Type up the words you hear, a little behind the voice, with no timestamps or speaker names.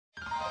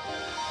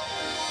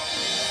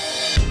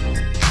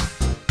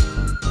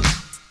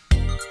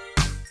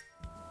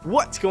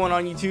What's going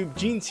on YouTube?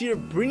 Jeans here,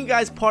 bringing you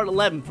guys part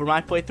 11 for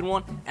my playthrough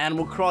on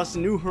Animal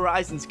Crossing New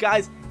Horizons.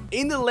 Guys,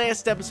 in the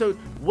last episode,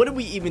 what did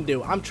we even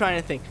do? I'm trying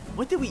to think.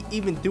 What did we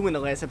even do in the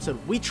last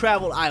episode? We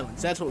traveled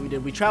islands. That's what we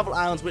did. We traveled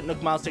islands with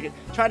Nook Miles ticket,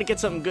 tried to get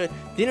something good.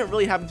 Didn't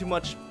really happen too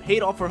much.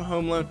 Paid off our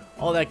home loan,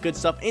 all that good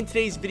stuff. In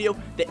today's video,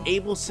 the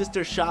Able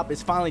Sister shop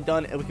is finally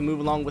done, and we can move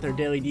along with our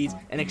daily deeds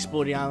and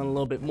explore the island a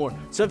little bit more.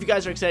 So if you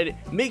guys are excited,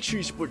 make sure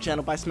you support the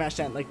channel by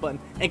smashing that like button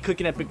and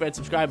clicking that big red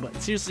subscribe button.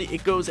 Seriously,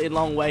 it goes a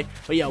long way.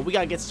 But yeah, we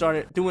gotta get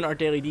started doing our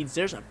daily deeds.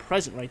 There's a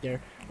present right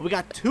there. We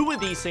got two of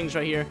these things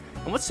right here.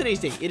 And what's today's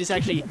date? It is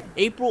actually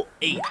April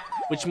 8th,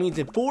 which means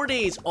in 4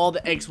 days, all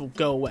the eggs will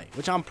go away,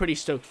 which I'm pretty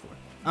stoked for.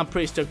 I'm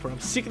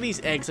sick of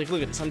these eggs. Like,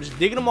 look at this. I'm just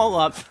digging them all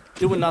up,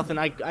 doing nothing.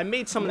 I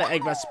made some of the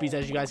egg recipes,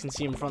 as you guys can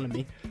see in front of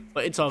me,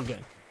 but it's all good.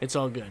 It's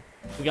all good.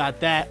 We got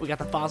that. We got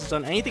the fossils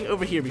done. Anything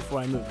over here before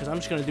I move, because I'm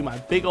just going to do my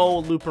big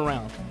old loop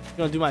around. I'm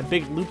going to do my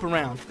big loop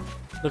around,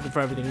 looking for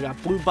everything. We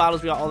got blue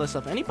bottles. We got all this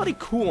stuff. Anybody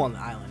cool on the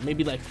island?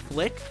 Maybe like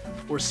Flick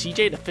or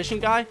CJ, the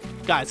fishing guy?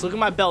 Guys, look at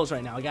my bells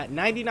right now. I got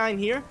 99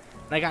 here,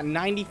 and I got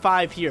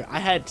 95 here. I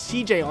had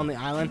CJ on the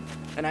island,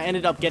 and I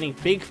ended up getting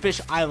Big Fish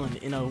Island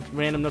in a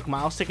random Nook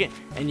Miles ticket,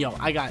 and yo,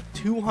 I got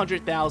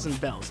 200,000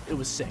 bells. It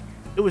was sick.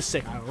 It was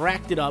sick. I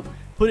racked it up,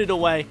 put it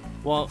away.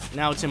 Well,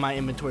 now it's in my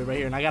inventory right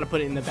here, and I gotta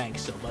put it in the bank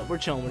still, but we're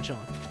chilling, we're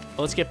chilling. Well,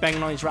 let's get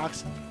banging on these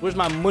rocks. Where's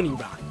my money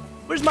rock?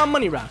 Where's my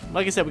money rock?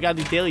 Like I said, we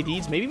gotta do daily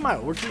deeds. Maybe my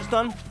orchard's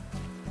done.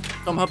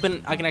 So I'm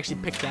hoping I can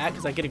actually pick that,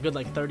 because I get a good,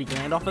 like, 30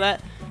 grand off of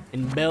that.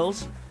 In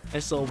bells.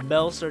 Nice little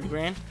bells, 30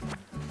 grand.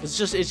 It's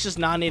just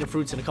non-native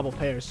fruits in a couple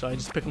pairs, so I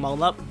just pick them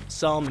all up,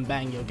 sell them, and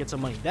bang, yo, get some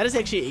money. That is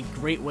actually a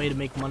great way to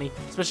make money,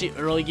 especially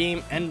early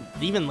game and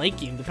even late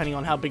game, depending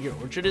on how big your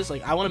orchard is.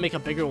 Like, I want to make a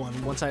bigger one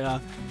once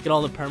I get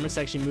all the permits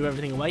to actually move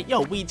everything away.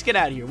 Yo, weeds, get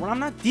out of here. Well, I'm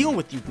not dealing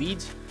with you,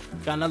 weeds.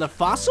 Got another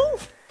fossil?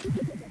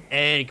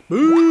 Egg.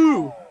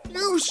 Boo!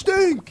 You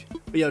stink!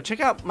 But yo,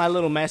 check out my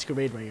little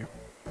masquerade right here.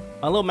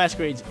 My little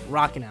masquerade's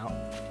rocking out.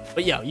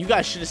 But yo, you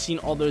guys should have seen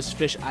all those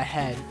fish I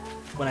had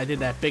when I did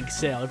that big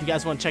sale. If you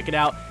guys want to check it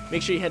out,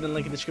 make sure you head in the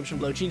link in the description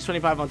below.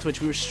 Jeans25 on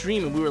Twitch. We were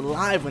streaming. We were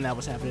live when that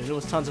was happening. It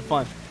was tons of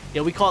fun.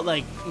 Yeah, we caught,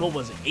 like, what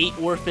was it? 8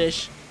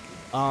 oarfish,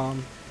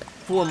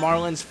 4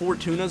 marlins, 4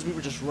 tunas. We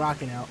were just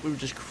rocking out. We were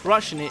just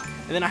crushing it.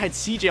 And then I had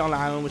CJ on the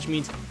island, which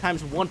means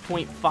times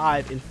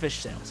 1.5 in fish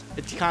sales.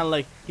 It's kind of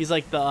like, he's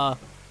like the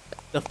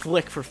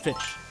Flick for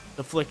fish.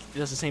 The Flick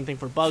does the same thing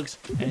for bugs,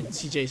 and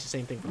CJ is the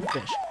same thing for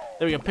fish.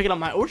 There we go. Picking up.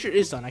 My orchard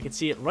is done. I can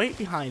see it right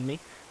behind me,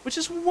 which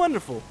is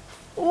wonderful.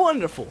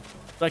 Wonderful.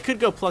 So I could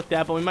go pluck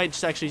that, but we might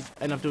just actually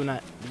end up doing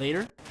that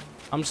later.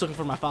 I'm just looking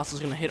for my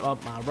fossils. Gonna hit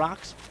up my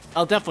rocks.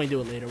 I'll definitely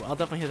do it later. I'll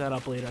definitely hit that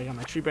up later. I got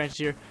my tree branches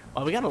here.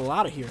 Wow, we got a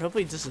lot of here.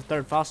 Hopefully this is the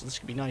third fossil. This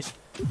could be nice.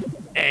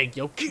 Egg,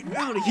 yo, get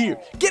out of here.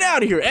 Get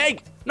out of here,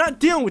 egg. I'm not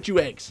dealing with you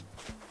eggs.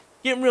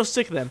 Getting real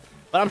sick of them.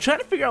 But I'm trying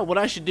to figure out what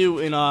I should do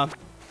in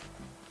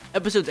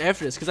episodes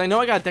after this, because I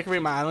know I gotta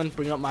decorate my island,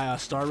 bring up my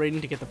star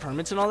rating to get the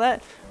permits and all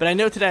that. But I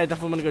know today I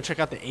definitely want to go check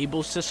out the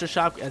Able Sister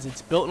shop as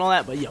it's built and all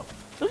that. But yo,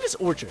 look at this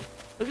orchard.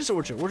 Look at this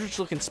orchard. Orchard's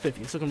looking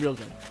spiffy. It's looking real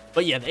good.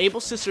 But yeah, the Able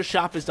Sister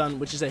shop is done,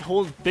 which is a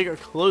whole bigger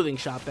clothing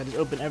shop that is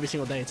open every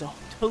single day. It's a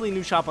totally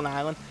new shop on the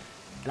island.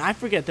 And I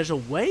forget, there's a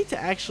way to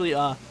actually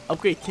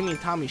upgrade Timmy and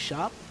Tommy's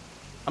shop.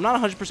 I'm not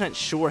 100%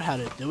 sure how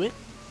to do it.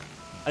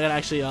 I gotta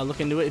actually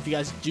look into it. If you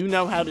guys do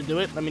know how to do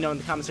it, let me know in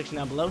the comment section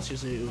down below.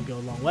 Seriously, it would go a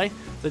long way.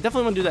 So I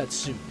definitely want to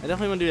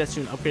do that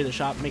soon. Upgrade the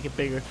shop, make it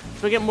bigger,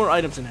 so I get more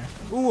items in there.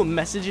 Ooh, a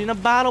message in a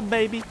bottle,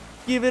 baby.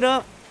 Give it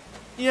up.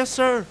 Yes,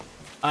 sir.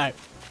 Alright.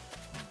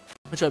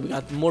 Which way? We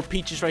got more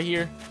peaches right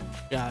here.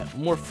 Got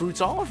more fruits.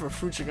 All of our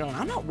fruits are going.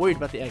 I'm not worried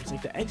about the eggs.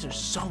 Like, the eggs are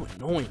so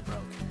annoying, bro.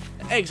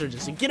 The eggs are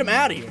just, get them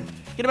out of here.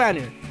 Get them out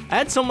of here. I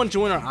had someone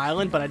join our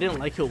island, but I didn't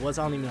like who it was.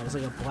 I don't even know. It was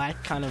like a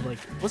black kind of, like,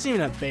 it wasn't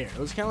even a bear. It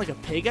was kind of like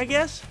a pig, I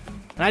guess.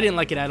 And I didn't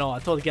like it at all. I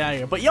told him to get out of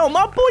here. But yo,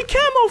 my boy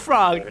Camo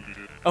Frog.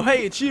 Oh,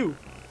 hey, it's you.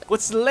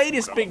 What's the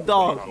latest, big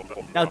dog?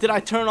 Now, did I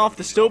turn off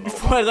the stove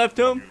before I left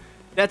home?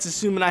 That's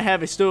assuming I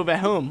have a stove at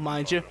home,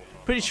 mind you.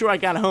 Pretty sure I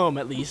got home,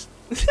 at least.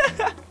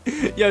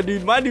 Yo,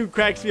 dude, my dude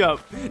cracks me up.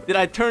 Did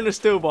I turn the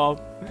stove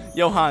off?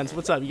 Yo, Hans,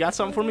 what's up? You got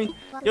something for me?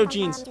 Yo,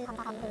 Jeans,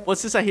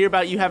 what's this I hear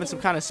about you having some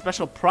kind of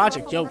special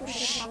project? Yo,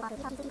 shh.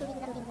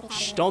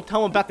 Shh, don't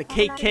tell him about the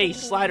KK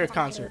Slider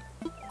concert.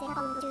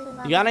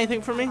 You got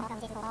anything for me?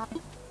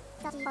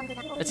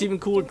 That's even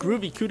cooler.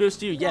 Groovy, kudos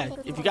to you. Yeah,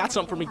 if you got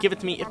something for me, give it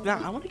to me. If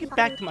not, I want to get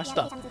back to my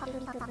stuff.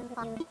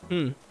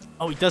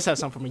 Oh, he does have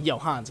something for me. Yo,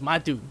 Hans, my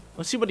dude.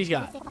 Let's see what he's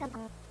got.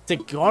 It's a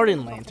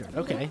garden lantern.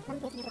 Okay.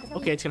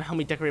 Okay, it's going to help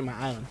me decorate my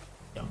island.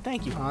 Yo,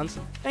 thank you, Hans.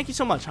 Thank you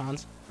so much,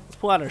 Hans. Let's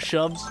pull out our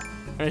shoves.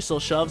 Our nice little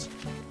shoves.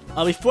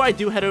 Before I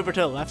do head over to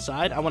the left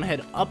side, I want to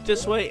head up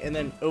this way and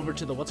then over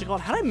to the, what's it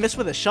called? How did I miss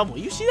with a shovel?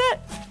 You see that?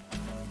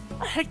 How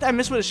the heck did I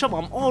miss with a shovel?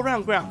 I'm all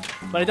around ground.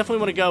 But I definitely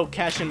want to go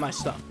cash in my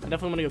stuff. I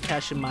definitely want to go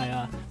cash in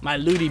my, my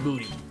looty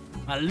booty.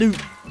 My loot.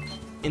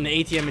 In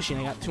the ATM machine,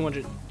 I got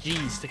 200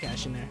 G's to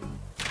cash in there.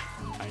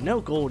 Alright,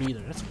 no gold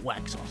either. That's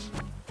whack sauce.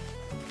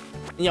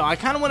 You know, I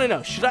kind of want to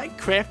know, should I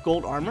craft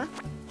gold armor?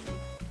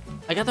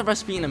 I got the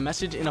recipe in a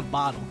message in a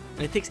bottle,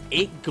 and it takes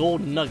 8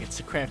 gold nuggets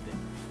to craft it.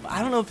 But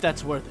I don't know if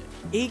that's worth it.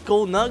 8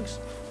 gold nugs?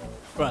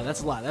 Bro,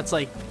 that's a lot. That's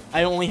like,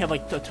 I only have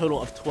like a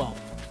total of 12.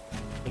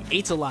 Like,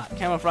 8's a lot.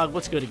 Camoufrog,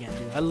 what's good again,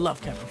 dude? I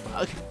love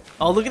Camoufrog.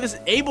 Oh, look at this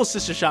Able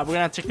Sister shop. We're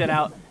gonna have to check that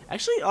out.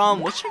 Actually,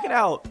 let's check it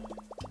out.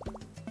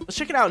 Let's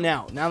check it out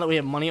now. Now that we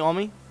have money on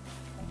me.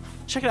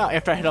 Check it out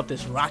after I hit up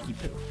this Rocky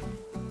Poo.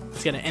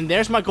 Let's get it. And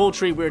there's my gold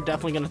tree. We're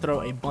definitely gonna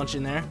throw a bunch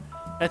in there.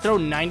 Can I throw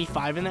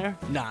 95 in there?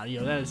 Nah,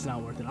 yo, that is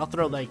not worth it. I'll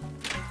throw like,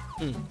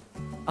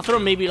 I'll throw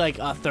maybe like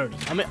 30.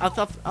 I mean,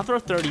 I'll throw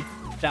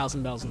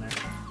 30,000 bells in there.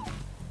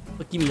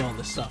 But give me all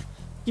this stuff.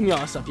 Give me all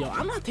this stuff, yo.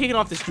 I'm not taking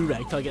off this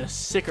do-rag till I get a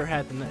sicker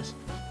hat than this.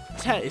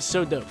 This hat is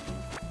so dope.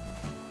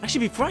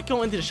 Actually, before I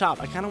go into the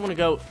shop, I kind of want to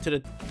go to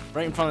the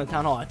right in front of the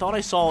town hall. I thought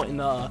I saw in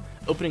the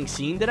opening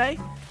scene today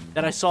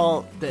that I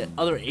saw the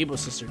other Able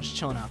sister just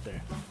chilling out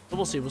there. But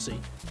we'll see, we'll see.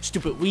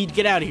 Stupid weed,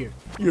 get out of here.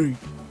 Alright,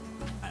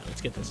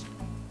 let's get this.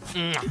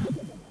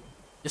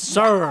 Yes,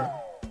 sir.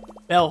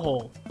 Bell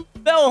hole.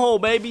 Bell hole,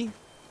 baby.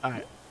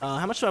 Alright,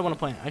 how much do I want to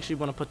plant? I actually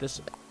want to put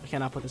this. I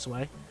cannot put this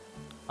away.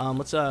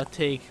 Let's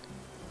take.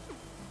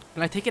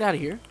 Can I take it out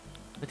of here?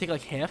 Can I take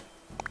like half?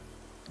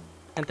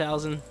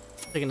 10,000.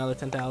 Take another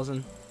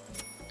 10,000.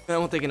 I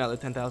won't take another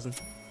 10,000.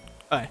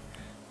 Alright,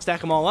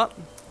 stack them all up.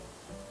 You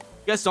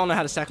guys don't know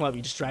how to stack them up.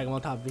 You just drag them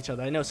on top of each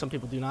other. I know some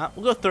people do not.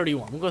 We'll go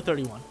 31. We'll go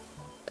 31.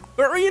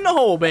 Bury in the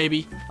hole,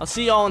 baby. I'll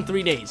see y'all in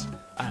 3 days.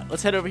 Alright,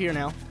 let's head over here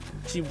now.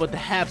 See what the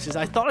haps is.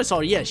 I thought I saw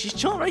her. Yeah, she's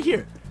chilling right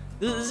here.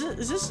 Is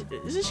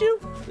this you?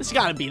 This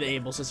gotta be the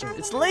Able sister.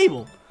 It's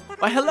Label.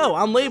 Why, hello,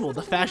 I'm Label,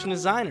 the fashion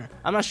designer.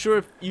 I'm not sure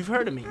if you've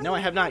heard of me. No, I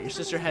have not. Your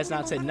sister has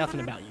not said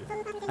nothing about you.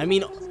 I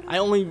mean, I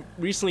only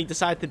recently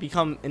decided to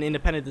become an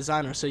independent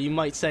designer, so you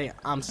might say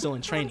I'm still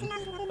in training.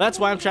 That's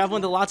why I'm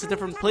traveling to lots of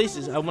different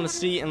places. I want to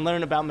see and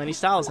learn about many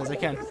styles as I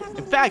can.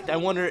 In fact, I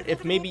wonder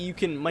if maybe you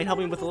might help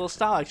me with a little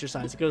style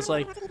exercise. It goes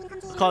like,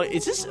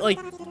 is this like,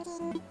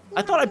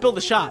 I thought I built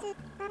the shop.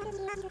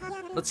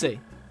 Let's see.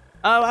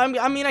 I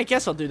mean, I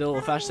guess I'll do the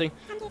little fashion thing.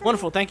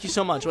 Wonderful, thank you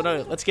so much.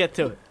 Let's get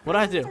to it. What do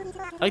I do?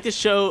 I like to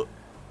show,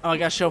 I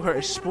gotta show her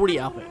a sporty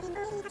outfit.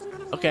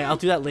 Okay, I'll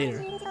do that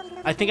later.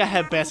 I think I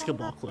have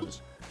basketball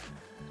clothes.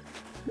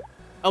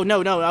 Oh,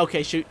 no,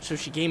 okay, so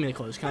she gave me the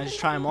clothes. Can I just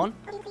try them on?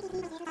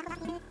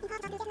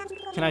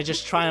 Can I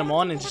just try them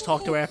on and just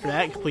talk to her after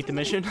that and complete the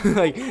mission?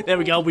 Like, there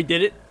we go, we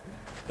did it.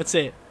 Let's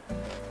see it.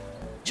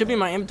 Should be in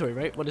my inventory,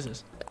 right? What is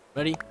this?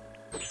 Ready?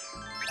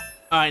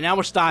 Alright, now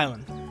we're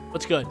styling.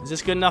 What's good? Is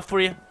this good enough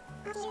for you?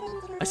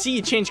 I see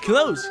you changed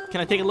clothes. Can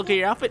I take a look at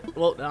your outfit?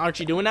 Well, aren't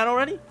you doing that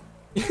already?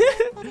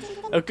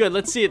 Oh, good.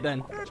 Let's see it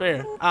then. It's right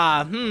here.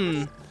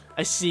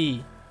 I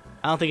see.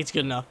 I don't think it's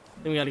good enough.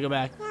 I think we gotta go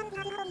back.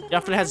 The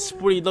outfit has a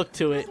sporty look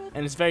to it,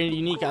 and it's very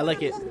unique. I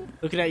like it.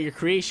 Looking at your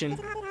creation.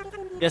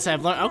 Yes,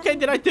 I've learned. Okay,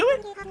 did I do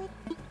it?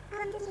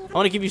 I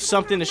want to give you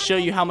something to show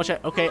you how much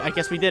okay, I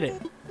guess we did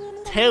it.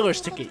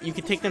 Tailor's ticket. You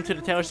can take them to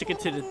the tailor's ticket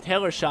to the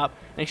tailor shop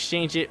and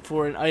exchange it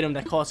for an item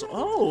that costs.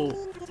 Oh,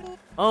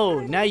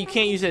 now you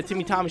can't use it at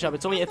Timmy Tommy shop.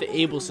 It's only at the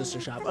Able sister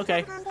shop.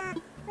 Okay.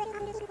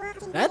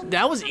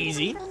 That was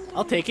easy.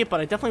 I'll take it, but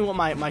I definitely want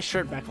my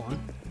shirt back on.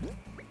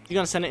 You're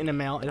gonna send it in the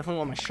mail. I definitely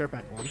want my shirt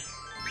back on.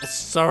 Yes,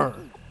 sir.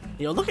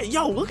 Look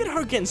at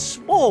her getting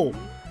swole.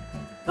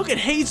 Look at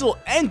Hazel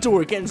and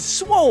Dora getting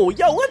swole.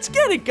 Yo, let's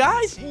get it,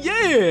 guys.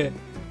 Yeah.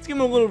 Let's give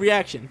him a little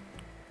reaction.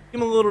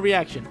 Give him a little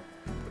reaction.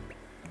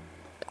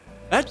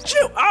 That's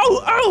you.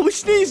 Oh, we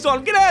sneezed on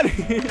him. Get out of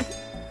here.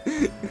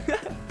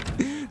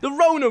 The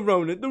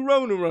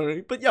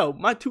Rona. But yo,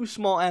 my 2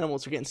 small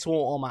animals are getting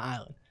swole on my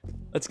island.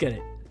 Let's get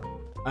it.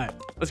 Alright,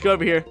 let's go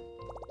over here.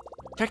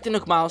 Check the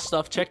Nook Miles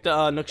stuff. Check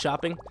the Nook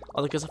shopping.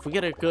 Oh, because if we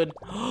get it good.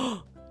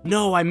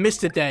 No, I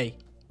missed a day.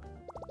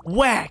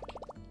 Whack.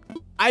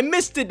 I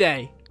missed a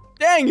day.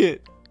 Dang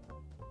it.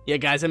 Yeah,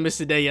 guys, I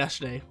missed a day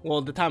yesterday.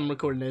 Well, the time I'm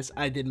recording this,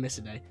 I did miss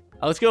a day.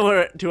 Let's go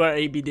over to our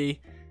ABD.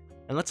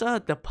 And let's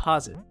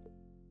deposit.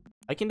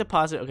 I can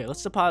deposit. Okay,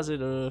 let's deposit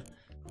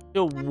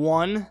go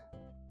 1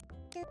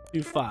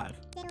 to 5.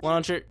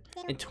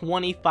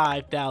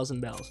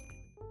 125,000 bells.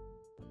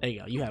 There you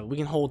go. You have it. We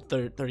can hold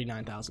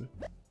 39,000.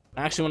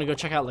 I actually want to go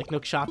check out like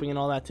Nook shopping and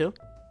all that too,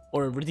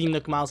 or redeem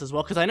Nook Miles as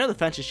well, because I know the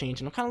fence has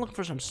changed and I'm kind of looking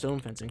for some stone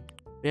fencing.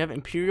 We have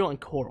Imperial and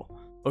Coral,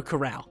 or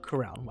Corral.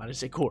 Why did I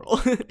say Coral?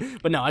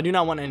 But no, I do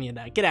not want any of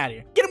that. Get out of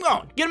here. Get him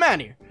going. Get him out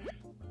of here.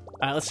 All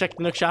right, let's check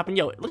the Nook shopping.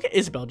 Yo, look at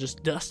Isabel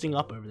just dusting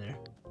up over there.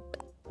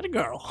 What a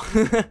girl.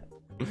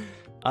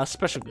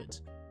 Special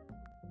goods.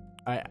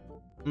 All right.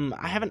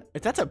 I haven't.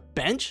 If that's a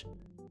bench,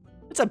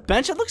 it's a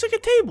bench. It looks like a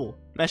table.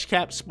 Mesh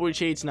cap, sporty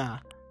shades, nah.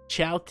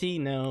 Chow tea,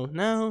 no.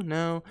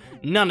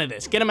 None of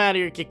this. Get them out of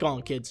here. Get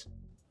going, kids.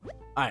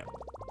 Alright.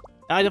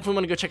 Now I definitely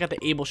want to go check out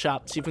the Able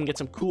shop, see if we can get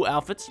some cool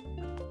outfits.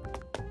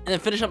 And then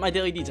finish up my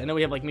daily deeds. I know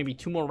we have like maybe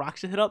 2 more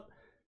rocks to hit up.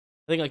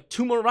 I think like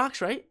 2 more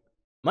rocks, right?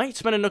 Might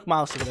spend a Nook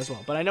Miles ticket as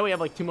well. But I know we have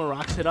like 2 more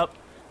rocks to hit up.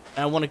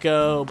 And I want to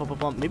go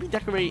maybe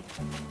decorate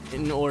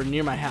or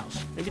near my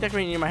house. Maybe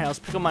decorate near my house.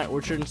 Pick up my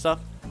orchard and stuff.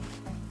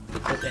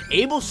 But the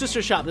Able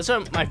sister shop. This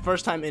is my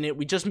first time in it.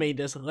 We just made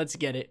this. Let's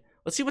get it.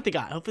 Let's see what they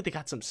got. Hopefully they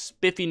got some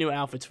spiffy new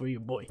outfits for you,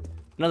 boy.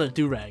 Another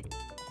do-rag.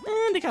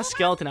 And they got a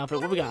skeleton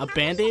outfit. What we got? A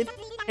band-aid?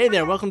 Hey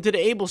there, welcome to the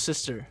Able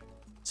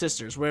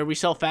Sisters, where we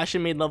sell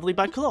fashion made lovely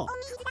by Claw.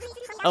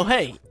 Oh,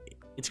 hey.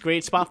 It's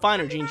great spot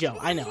finder, Gene Joe.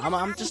 I know,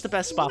 I'm just the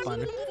best spot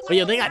finder. But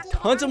yo, they got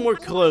tons of more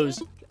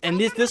clothes, and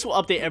this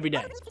will update every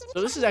day.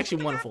 So this is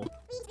actually wonderful.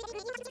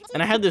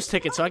 And I have those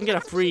tickets, so I can get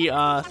a free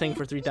thing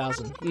for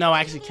 3,000. No, I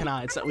actually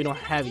cannot. It's we don't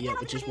have it yet,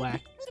 which is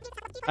whack.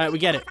 All right, we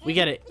get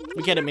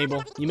it,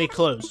 Mabel. You make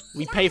clothes.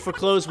 We pay for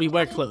clothes. We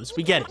wear clothes.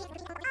 We get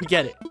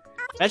it.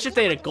 Imagine if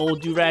they had a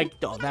gold do-rag.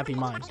 Oh, that'd be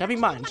mine.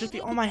 Just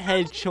be on my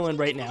head chilling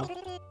right now.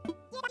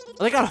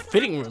 Oh, they got a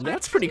fitting room.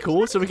 That's pretty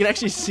cool. So we can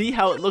actually see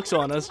how it looks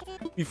on us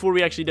before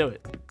we actually do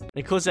it.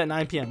 It closes at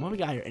 9 p.m. What do we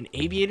got here? An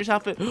aviator's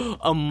outfit,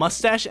 a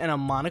mustache, and a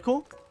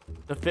monocle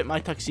to fit my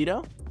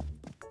tuxedo.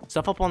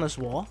 Stuff up on this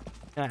wall.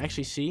 Can I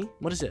actually see?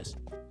 What is this?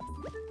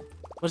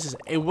 What is this?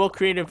 A well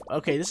creative.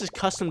 Okay, this is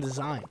custom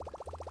design.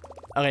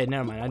 Okay,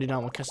 never mind. I do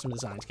not want custom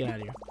designs. Get out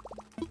of here.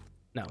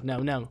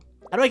 No.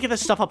 How do I get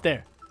this stuff up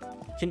there?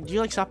 Do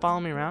you like stop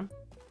following me around?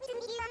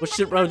 Which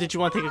row did you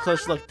want to take a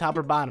closer look? Top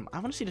or bottom? I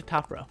want to see the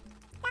top row.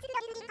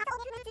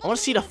 I want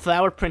to see the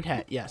flower print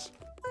hat. Yes.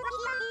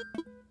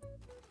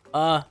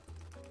 No,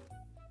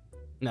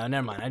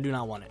 never mind. I do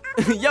not want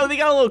it. Yo, they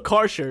got a little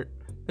car shirt.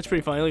 That's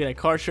pretty funny. Look at that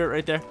car shirt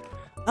right there.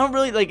 I don't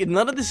really like.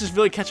 None of this is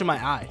really catching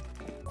my eye.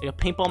 Like a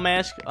paintball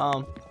mask.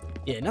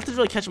 Yeah, nothing's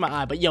really catching my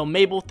eye. But yo,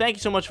 Mabel, thank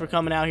you so much for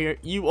coming out here.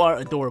 You are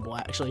adorable,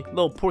 actually.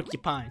 Little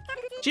porcupine.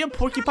 Do you have a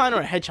porcupine or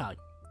a hedgehog?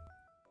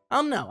 I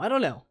don't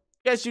know.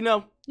 You guys do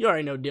know? You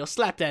already know the deal.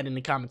 Slap that in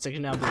the comment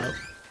section down below.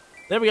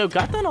 There we go.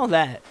 Got done all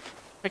that.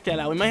 Check that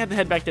out. We might have to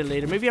head back there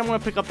later. Maybe I'm going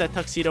to pick up that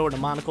tuxedo or the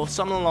monocle.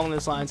 Something along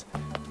those lines.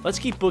 Let's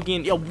keep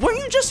boogieing. Yo, were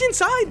you just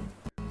inside?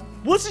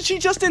 Wasn't she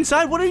just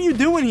inside? What are you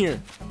doing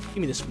here? Give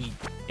me this weed.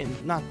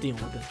 And not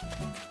dealing with it.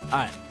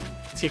 Alright.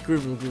 Let's get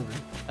grooving.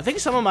 I think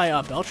some of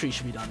my bell tree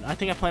should be done. I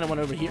think I planted one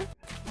over here.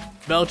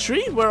 Bell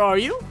tree? Where are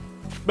you?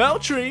 Bell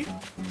tree.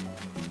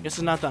 Guess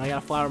it's not done. I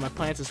got to flower my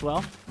plants as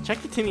well.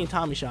 Check the Timmy and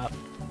Tommy shop.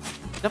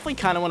 Definitely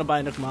kind of want to buy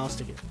a Nook Miles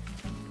ticket.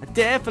 I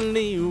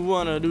definitely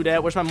want to do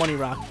that. Where's my money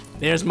rock?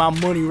 There's my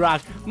money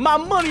rock. My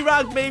money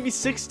rock, baby.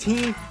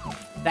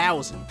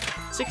 16,000.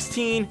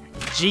 16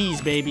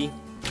 G's, baby.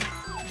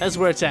 That's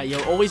where it's at,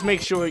 yo. Always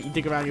make sure you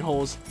dig around your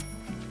holes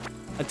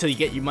until you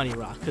get your money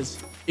rock. Because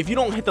if you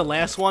don't hit the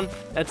last one,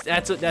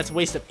 that's a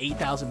waste of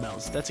 8,000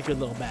 bells. That's a good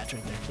little batch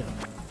right there,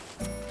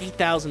 too.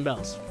 8,000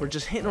 bells. We're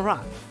just hitting a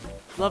rock.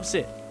 Loves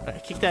it. All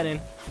right, kick that in.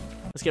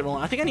 Let's get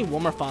rolling. I think I need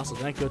one more fossil.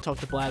 Then I can go talk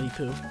to Blabby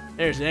Poo.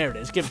 There it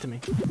is. Give it to me.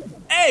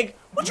 Egg!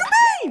 What you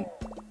mean?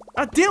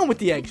 I'm dealing with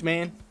the eggs,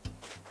 man.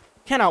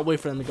 Cannot wait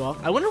for them to go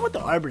off. I wonder what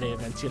the Arbor Day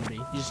event's gonna be.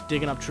 You just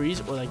digging up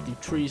trees, or like the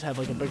trees have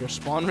like a bigger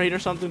spawn rate or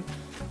something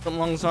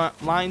along those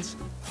lines.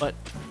 But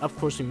of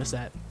course we missed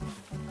that.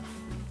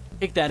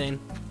 Kick that in.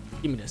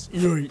 Give me this.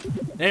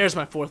 There's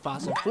my fourth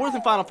fossil. Fourth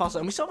and final fossil.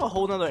 And we still have a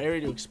whole other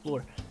area to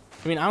explore.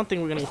 I mean, I don't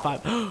think we're gonna get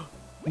 5.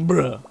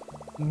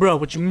 Bruh,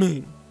 what you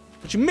mean?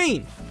 What you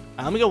mean?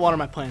 Alright, let me go water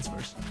my plants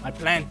first. My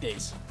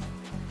plantes.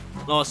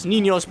 Los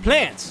Niños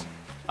plants.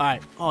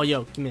 Alright. Oh,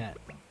 yo, give me that.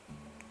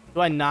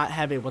 Do I not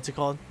have a, what's it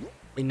called?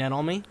 A net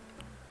on me?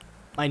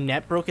 My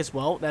net broke as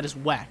well? That is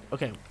whack.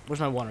 Okay,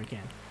 where's my watering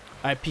can?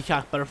 Alright,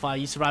 peacock butterfly,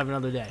 you survive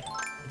another day.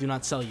 I do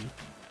not sell you.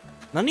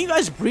 None of you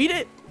guys breed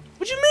it?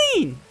 What you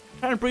mean? I'm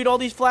trying to breed all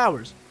these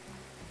flowers.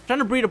 I'm trying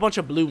to breed a bunch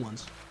of blue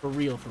ones. For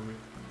real. Alright,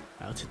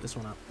 let's hit this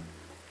one up.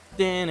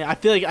 Then I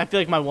feel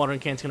like my watering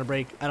can's gonna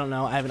break. I don't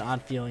know. I have an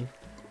odd feeling.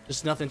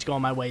 Just nothing's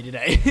going my way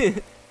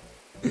today.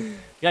 We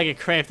gotta get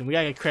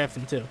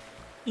crafting too.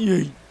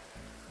 Yay.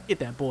 Get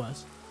that,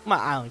 boys. My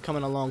island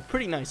coming along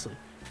pretty nicely.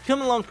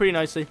 But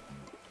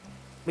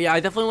yeah,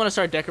 I definitely want to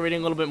start decorating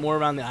a little bit more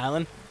around the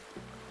island.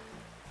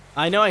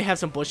 I know I have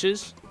some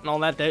bushes and all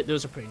that.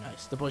 Those are pretty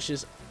nice, the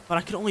bushes. But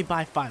I could only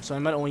buy 5, so I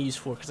might only use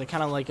 4 because I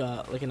kind of like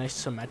a nice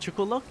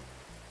symmetrical look.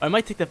 Or I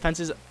might take the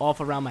fences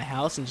off around my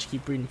house and just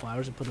keep breeding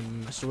flowers and put them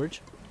in my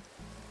storage.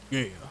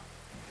 Yeah.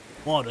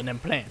 Water them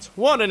plants.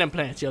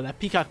 Yo, that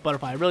peacock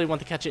butterfly. I really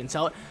want to catch it and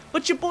sell it.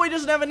 But your boy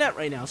doesn't have a net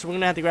right now, so we're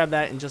going to have to grab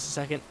that in just a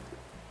second.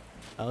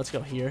 Let's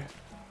go here.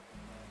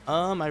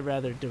 I'd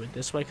rather do it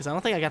this way because I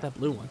don't think I got that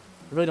blue one.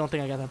 I really don't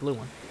think I got that blue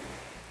one.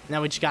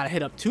 Now we just got to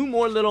hit up 2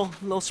 more little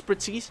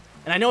spritzies.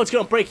 And I know it's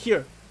going to break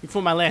here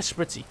before my last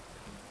spritzy.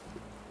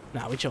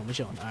 Nah, we chilling.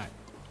 All right.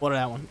 Water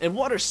that one. And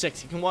water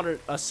 6. You can water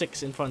a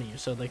 6 in front of you.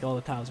 So, like, all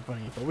the tiles in front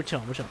of you. But we're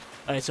chilling. All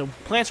right, so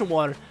plants and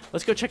water.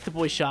 Let's go check the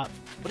boy's shop.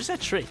 What is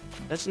that tree?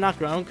 That's not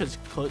grown because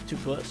it's too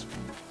close.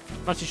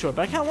 I'm not too sure.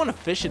 But I kind of want to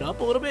fish it up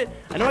a little bit.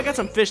 I know I got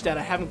some fish that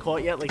I haven't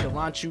caught yet. Like the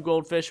Lanchu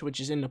goldfish, which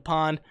is in the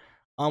pond.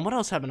 What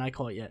else haven't I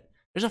caught yet?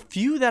 There's a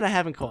few that I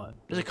haven't caught.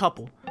 There's a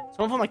couple.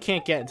 Some of them I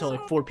can't get until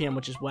like 4 p.m.,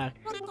 which is whack.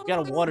 We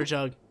got a water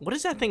jug. What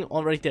is that thing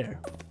all right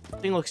there?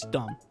 That thing looks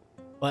dumb.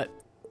 But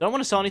do I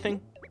want to sell anything?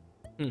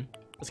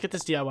 Let's get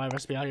this DIY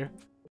recipe out here.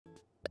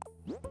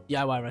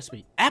 DIY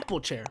recipe.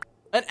 Apple chair.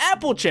 An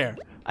apple chair.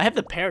 I have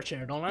the pear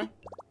chair, don't I?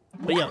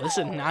 But yo, this is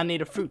a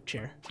non-native fruit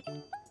chair.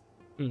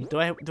 Do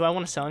I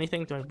want to sell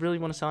anything? Do I really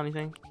want to sell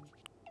anything?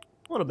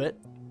 A little bit.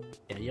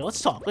 Yeah, yo,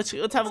 let's talk. Let's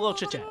have a little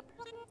chit chat.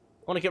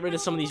 I want to get rid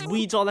of some of these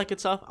weeds, all that good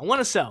stuff. I want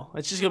to sell.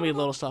 It's just gonna be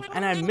little stuff.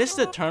 And I missed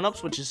the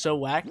turnips, which is so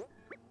whack.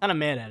 Kind of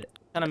mad at it.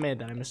 Kind of mad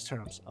that I missed the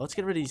turnips. Oh, let's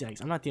get rid of these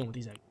eggs. I'm not dealing with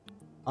these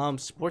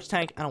eggs. Sports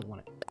tank. I don't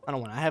want it. I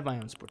don't want it. I have my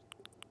own sports.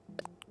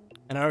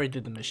 And I already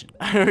did the mission.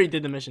 I already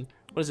did the mission.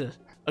 What is this?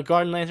 A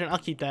garden lantern. I'll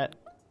keep that.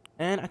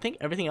 And I think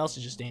everything else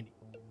is just dandy.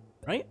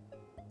 Right?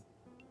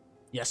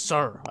 Yes,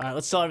 sir. All right,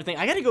 let's sell everything.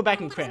 I gotta go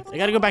back and craft. I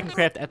gotta go back and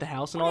craft at the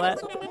house and all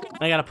that.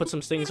 And I gotta put some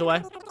things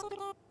away.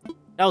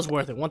 That was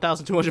worth it.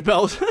 1,200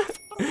 bells.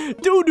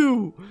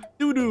 Doo-doo.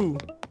 Doo-doo.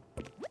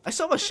 I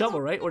still have a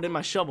shovel, right? Or did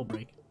my shovel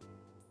break?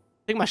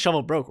 I think my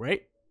shovel broke,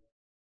 right?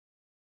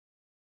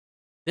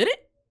 Did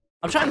it?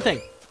 I'm trying to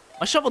think.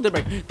 My shovel did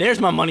break. There's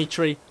my money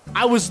tree.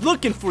 I was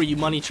looking for you,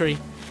 money tree.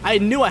 I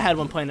knew I had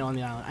one planted on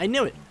the island. I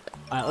knew it.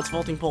 All right, let's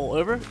vaulting pole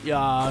over.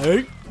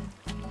 Yeah.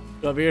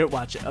 Go over here.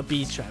 Watch it. A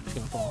bee's trap is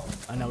gonna fall.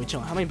 I know we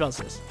chilling. How many bells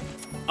is this?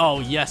 Oh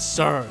yes,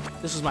 sir.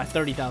 This is my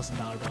 $30,000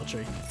 bell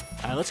tree.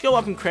 All right, let's go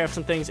up and craft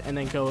some things and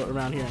then go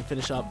around here and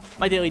finish up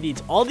my daily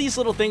deeds. All these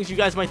little things you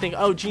guys might think,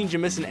 oh, Genes,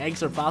 you're missing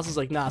eggs or fossils.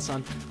 Like, nah,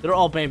 son. They're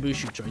all bamboo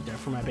shoots right there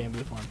for my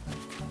bamboo farm.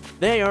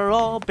 They are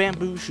all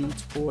bamboo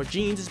shoots for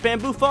Genes'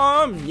 bamboo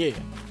farm. Yeah.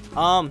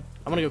 I'm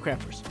gonna go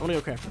craft first.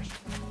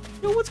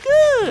 Yo, what's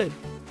good?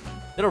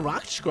 Did a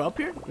rock just grow up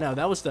here? No,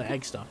 that was the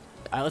egg stuff.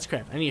 All right, let's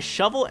craft. I need a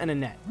shovel and a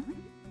net.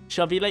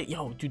 Shovel.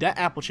 Yo, dude, that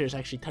apple chair is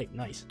actually typed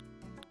nice.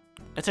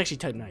 That's actually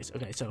typed nice.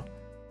 Okay, so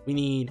we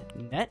need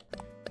net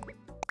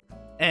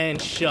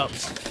and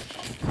shovels.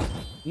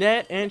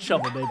 Net and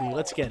shovel, baby.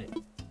 Let's get it.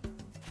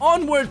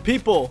 Onward,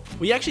 people.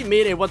 We actually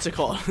made a, what's it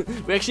called?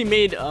 We actually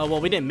made, well,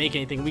 we didn't make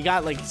anything. We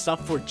got, like,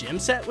 stuff for gym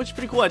set, which is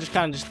pretty cool. I just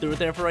kind of just threw it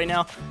there for right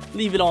now.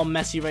 Leave it all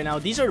messy right now.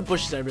 These are the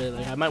bushes I really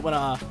like. I might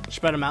want to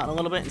spread them out a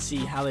little bit and see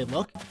how they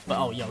look. But,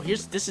 oh, yo,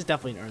 this is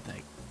definitely an earth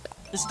egg.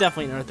 This is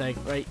definitely an earth egg,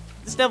 right?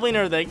 It's definitely an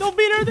earth egg. Don't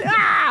be an earth egg.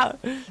 Ah!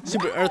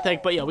 Super earth egg.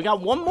 But yeah, we got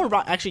one more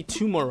rock. Actually,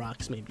 2 more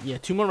rocks, maybe. Yeah,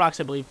 2 more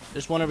rocks, I believe.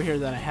 There's one over here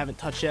that I haven't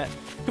touched yet.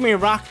 Come here,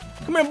 rock.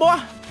 Come here, boy.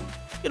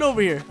 Get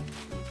over here.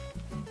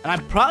 And I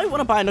probably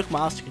want to buy a Nook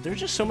Miles ticket. They're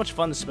just so much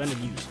fun to spend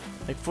and use.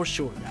 Like, for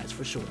sure, guys,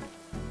 for sure.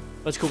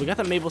 But it's cool. We got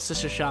the Mabel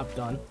Sister shop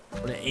done.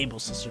 Or the Able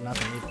Sister, not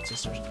the Mabel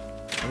Sisters.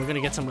 And we're going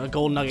to get some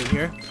gold nugget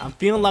here. I'm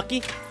feeling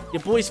lucky.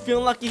 Your boy's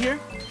feeling lucky here.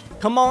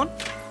 Come on.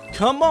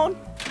 Come on.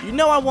 You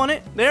know I want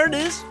it. There it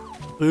is.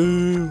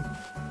 Boom.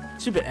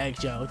 Stupid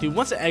eggs, yo. Dude,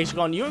 once the eggs are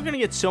gone, you're going to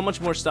get so much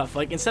more stuff.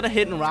 Like, instead of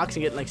hitting rocks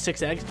and getting, like,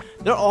 6 eggs,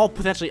 they're all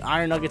potentially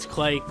iron nuggets,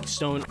 clay,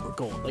 stone, or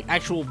gold. Like,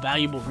 actual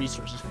valuable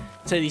resources.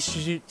 Instead of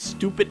these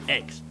stupid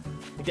eggs.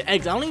 Like, the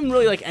eggs, I don't even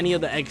really like any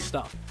of the egg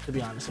stuff, to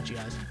be honest with you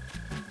guys.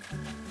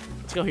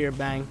 Let's go here.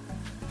 Bang.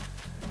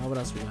 Oh, what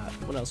else we got?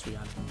 What else we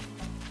got?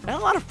 I got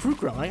a lot of fruit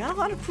growing. I got a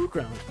lot of fruit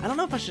growing. I don't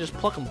know if I should just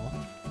pluck them all.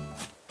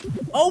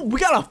 Oh, we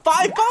got a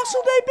 5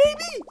 fossil day,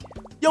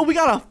 baby! Yo, we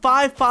got a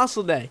 5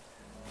 fossil day.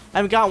 I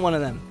haven't got one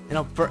of them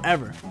in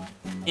forever.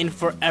 In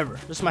forever.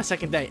 This is my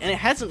 2nd day. And it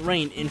hasn't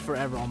rained in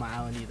forever on my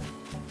island either.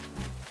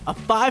 A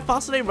 5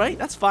 fossil day, right?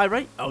 That's 5,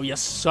 right? Oh,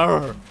 yes,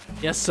 sir.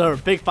 Yes, sir.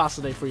 Big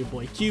fossil day for you,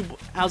 boy. Cube,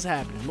 how's it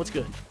happening? What's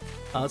good?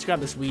 Let's grab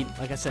this weed.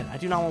 Like I said, I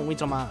do not want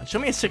weeds on my island. Show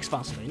me a 6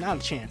 fossil day. Not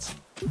a chance.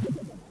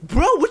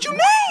 Bro, what you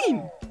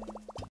mean?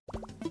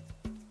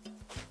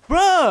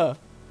 Bruh.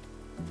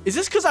 Is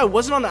this because I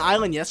wasn't on the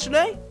island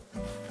yesterday?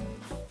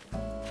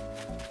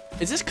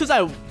 Is this because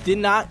I did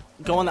not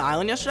go on the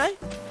island yesterday?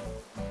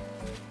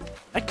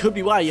 That could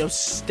be why. Yo,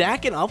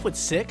 stacking up with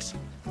 6.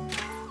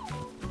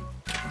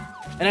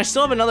 And I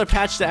still have another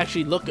patch to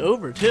actually look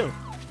over, too.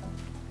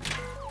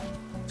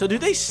 So, do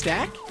they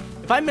stack?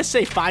 If I miss,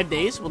 say, 5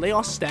 days, will they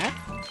all stack?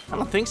 I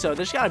don't think so.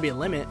 There's got to be a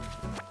limit.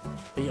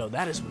 But, yo,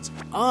 that is what's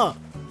up.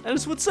 That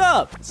is what's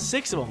up.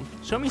 6 of them.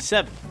 Show me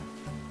 7.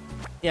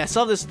 Yeah, I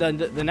still have this,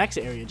 the next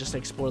area just to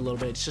explore a little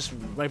bit. It's just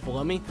right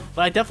below me.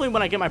 But I definitely,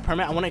 when I get my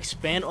permit, I want to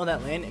expand on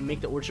that land and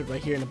make the orchard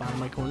right here in the bottom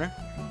right corner.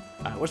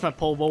 Alright, where's my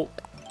pole vault?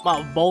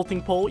 My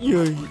vaulting pole?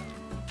 Yeah.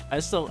 I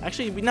still,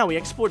 actually, no, we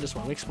explored this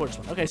one.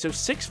 Okay, so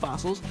 6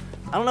 fossils.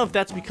 I don't know if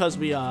that's because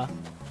we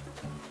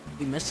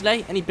missed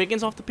today. Any big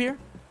ones off the pier?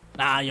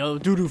 Nah, yo,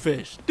 doo-doo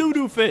fish.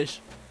 Doo-doo fish.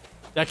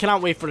 I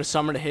cannot wait for the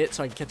summer to hit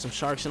so I can catch some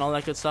sharks and all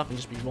that good stuff and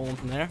just be rolling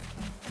from there.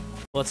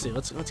 Let's see.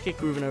 Let's get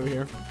grooving over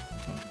here.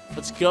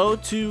 Let's go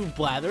to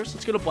Blathers.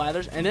 Let's go to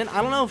Blathers. And then,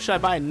 I don't know, should I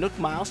buy a Nook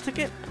Miles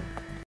ticket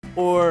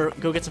or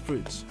go get some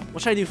fruits?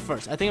 What should I do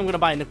first? I think I'm going to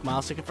buy a Nook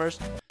Miles ticket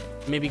first.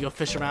 Maybe go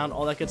fish around,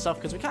 all that good stuff.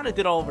 Because we kind of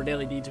did all of our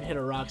daily deeds. We hit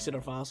our rocks, hit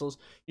our fossils.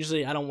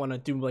 Usually, I don't want to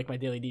do, like, my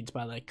daily deeds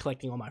by, like,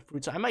 collecting all my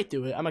fruits. I might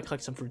do it. I might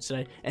collect some fruits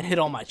today and hit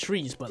all my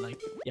trees. But,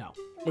 like, yeah,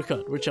 we're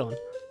good. We're chilling.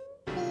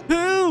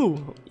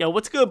 Whoo! Yo,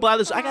 what's good,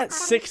 Blathers? I got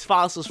 6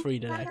 fossils for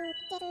you today.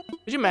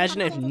 Could you imagine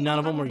if none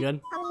of them were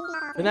good?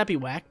 Wouldn't that be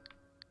whack?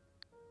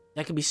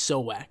 That could be so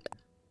whack.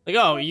 Like,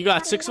 oh, you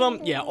got 6 of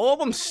them? Yeah, all of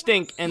them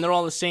stink, and they're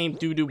all the same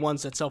doo-doo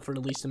ones that sell for the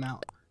least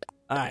amount.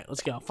 Alright,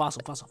 let's go.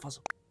 Fossil, fossil,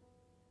 fossil.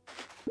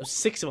 There's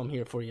 6 of them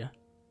here for you.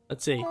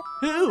 Let's see.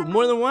 Ooh,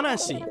 more than one I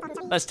see.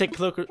 Let's take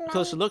a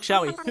closer look,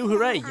 shall we? Ooh,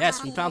 hooray.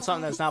 Yes, we found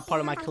something that's not part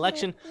of my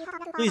collection.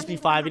 Please be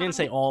 5. He didn't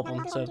say all of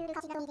them, so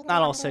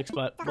not all 6,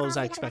 but what was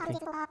I expecting?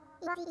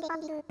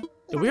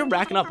 Yeah, we are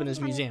racking up in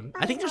this museum.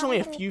 I think there's only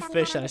a few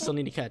fish that I still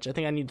need to catch. I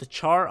think I need the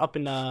char up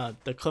in the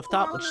cliff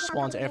top, which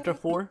spawns after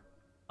 4.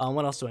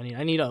 What else do I need?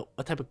 I need a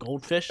type of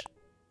goldfish.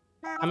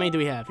 How many do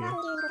we have here?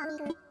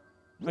 How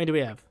many do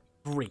we have?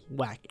 3.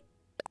 Whack.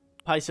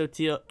 Piso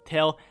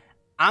tail.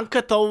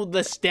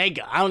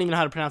 Ankatholistega. I don't even know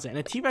how to pronounce it. And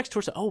a T-Rex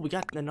torso. Oh, we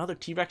got another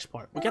T-Rex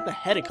part. We got the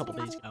head a couple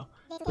days ago,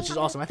 which is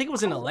awesome. I think it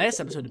was in the last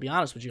episode, to be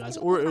honest with you guys,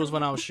 or it was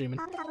when I was streaming.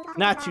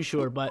 Not too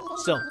sure, but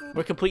still,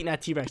 we're completing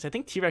that T-Rex. I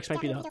think T-Rex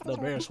might be the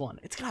rarest one.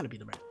 It's got to be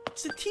the rarest.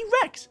 It's a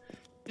T-Rex.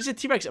 It's a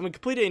T-Rex, and we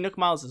completed a Nook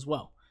Miles as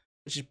well,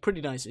 which is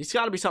pretty nice. It's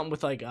got to be something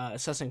with like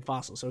assessing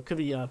fossils, so it could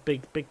be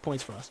big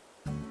points for us.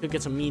 Could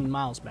get some mean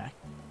miles back.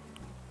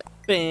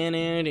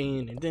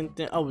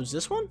 Oh, was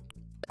this one?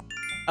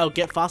 Oh,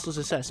 get fossils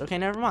assessed. Okay,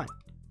 never mind.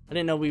 I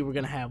didn't know we were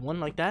gonna have one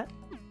like that.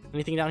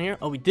 Anything down here?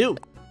 Oh, we do.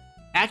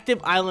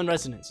 Active island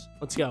residence.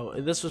 Let's go.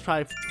 This was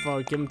probably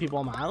for giving people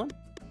on my island.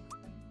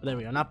 But there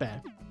we go. Not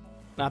bad.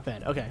 Not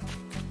bad. Okay.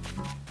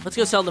 Let's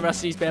go sell the rest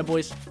of these bad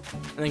boys,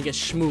 and then get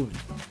schmoovin',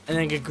 and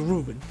then get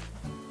grooving.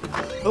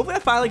 Hopefully I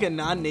find like a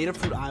non-native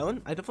fruit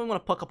island. I definitely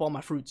want to pluck up all my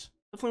fruits.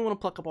 Maybe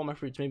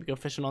go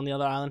fishing on the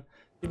other island.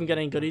 See if we can get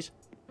any goodies.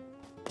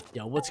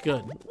 Yo, what's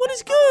good? What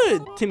is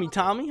good? Timmy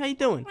Tommy, how you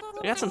doing?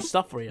 I got some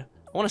stuff for you.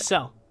 I want to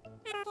sell.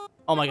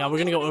 Oh my god, we're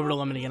gonna go over the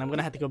limit again. I'm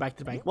gonna have to go back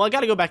to the bank. Well, I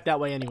gotta go back that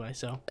way anyway,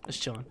 so just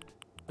chilling.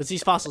 Because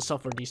these fossils sell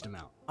for a decent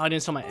amount. Oh, I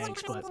didn't sell my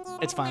eggs, but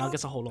it's fine. I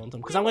guess I'll hold on to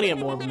them because I'm gonna get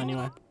more of them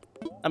anyway.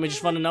 Let me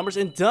just run the numbers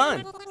and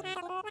done.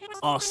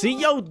 Oh, see,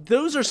 yo,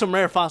 those are some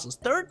rare fossils.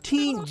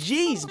 13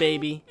 G's,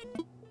 baby.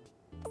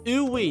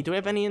 Ooh-wee. Do we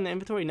have any in the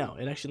inventory? No,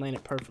 it actually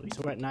landed perfectly.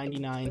 So we're at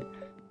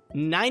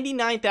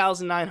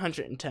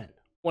 99,910.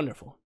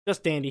 Wonderful.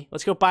 Just dandy.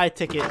 Let's go buy a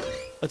ticket.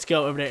 Let's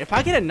go over there. If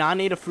I get a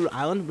non-native fruit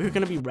island, we're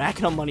going to be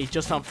racking up money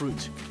just on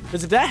fruits.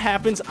 Because if that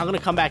happens, I'm going to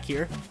come back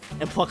here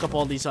and pluck up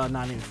all these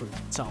non-native fruit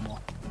and sell them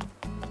all.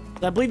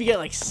 So I believe you get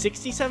like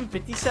 67,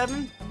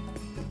 57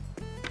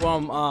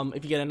 from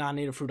if you get a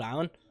non-native fruit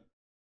island.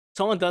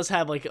 Someone does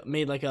have like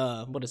made like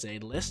a, what is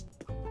it, a list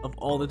of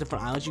all the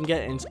different islands you can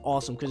get, and it's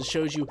awesome because it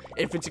shows you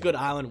if it's a good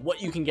island, what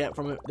you can get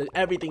from it,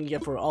 everything you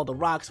get for all the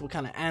rocks, what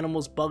kind of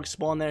animals, bugs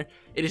spawn there.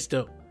 It is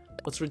dope.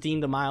 Let's redeem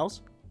the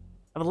miles.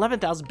 I have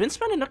 11,000. Been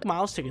spending Nook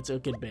Miles tickets a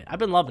good bit. I've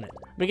been loving it.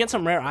 Been getting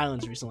some rare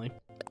islands recently.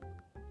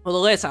 Well, the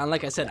last island,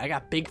 like I said, I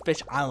got Big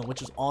Fish Island,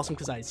 which was awesome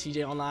because I had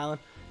CJ on the island.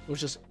 It was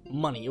just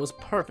money. It was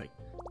perfect.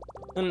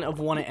 Couldn't have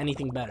wanted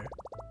anything better.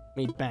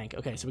 Made bank.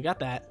 Okay, so we got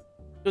that.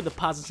 Go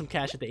deposit some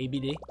cash at the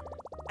ABD.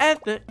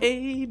 At the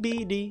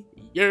ABD.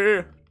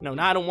 Yeah. No,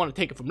 now I don't want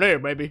to take it from there,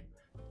 baby.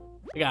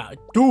 I got a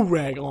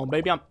do-rag on,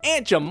 baby. I'm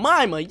Aunt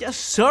Jemima. Yes,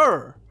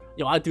 sir.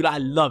 Yo, dude, I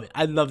love it.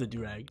 I love the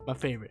do-rag. My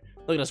favorite.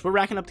 Look at us. We're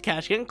racking up the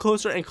cash. Getting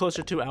closer and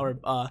closer to our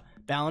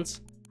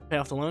balance. Pay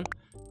off the loan.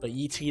 But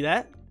you see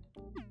that?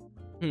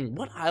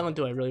 What island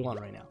do I really want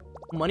right now?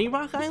 Money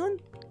Rock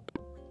Island?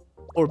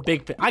 Or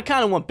Big Fish? I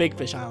kind of want Big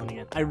Fish Island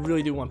again. I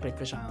really do want Big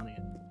Fish Island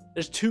again.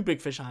 There's 2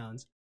 Big Fish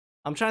Islands.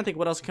 I'm trying to think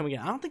what else can we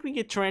get. I don't think we can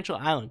get Tarantula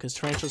Island because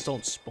tarantulas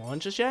don't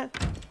spawn just yet.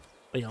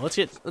 But yeah, let's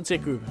get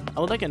grooving. I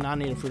would like a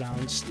non-native fruit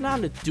island, just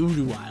not a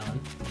doo-doo island.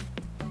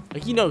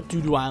 Like, you know,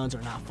 doo-doo islands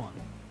are not fun.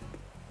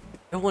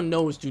 Everyone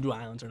knows doo-doo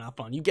islands are not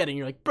fun. You get it and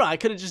you're like, bro, I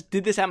could have just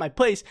did this at my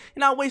place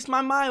and not waste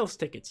my miles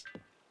tickets.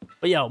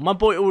 But yo, my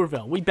boy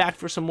Urville, we back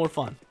for some more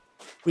fun.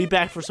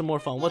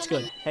 What's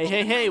good? Hey,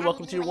 hey, hey,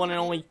 welcome to your one and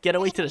only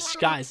getaway to the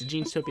skies, the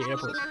Genestopia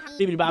Airport.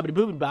 Bibbidi bobbidi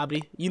boobidi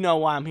bobbidi. You know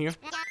why I'm here.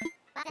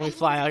 Let me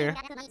fly out here.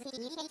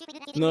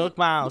 Nook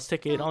Miles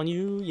ticket on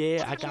you.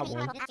 Yeah, I got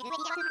one.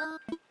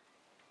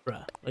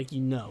 Bruh, like,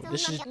 you know,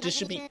 this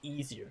should be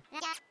easier.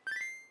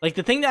 Like,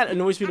 the thing that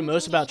annoys me the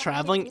most about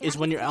traveling is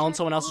when you're on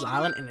someone else's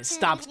island and it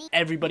stops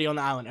everybody on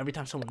the island every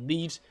time someone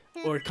leaves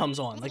or it comes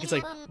on. Like, it's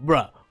like,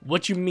 bruh,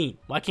 what you mean?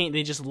 Why can't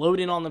they just load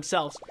in on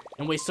themselves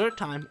and waste their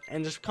time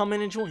and just come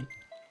in and join?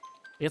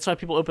 That's why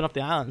people open up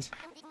the islands.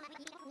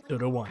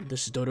 Dodo 1,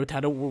 this is Dodo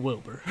Tato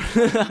Wilbur.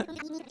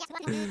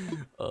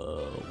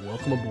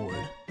 Welcome aboard.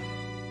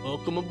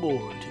 Welcome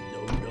aboard to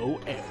Dodo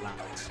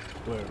Airlines,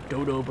 where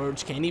dodo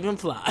birds can't even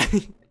fly.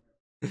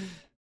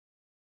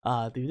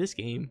 Dude, this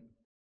game,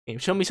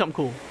 show me something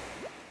cool.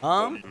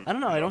 I don't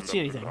know, I don't see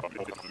anything. I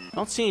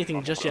don't see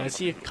anything just yet. I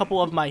see a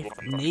couple of my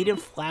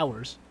native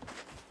flowers.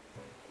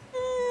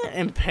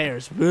 And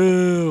pears.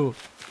 Boo!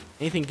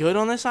 Anything good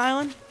on this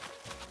island?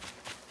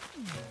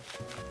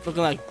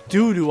 Looking like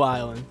Doo-Doo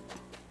Island.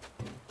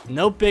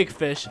 No big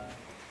fish.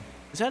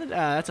 Is that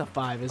that's a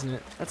 5, isn't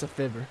it? That's a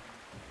fibber.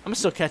 I'm gonna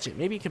still catch it.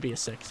 Maybe it could be a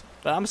 6,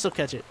 but I'm gonna still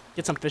catch it.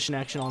 Get some fishing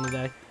action on the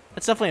day.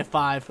 That's definitely a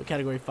 5, a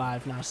category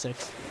 5, not a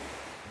 6.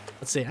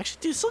 Let's see.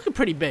 Actually, dude, it's looking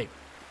pretty big.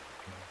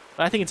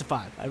 But I think it's a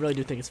 5. I really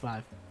do think it's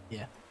 5.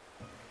 Yeah.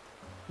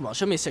 Come on,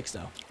 show me a 6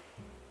 though.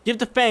 Give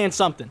the fans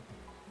something.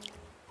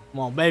 Come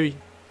on, baby.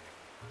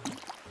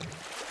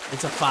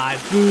 It's a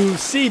 5. Boo,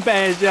 sea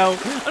bass, yo.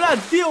 I'm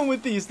not dealing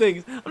with these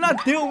things. I'm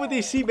not dealing with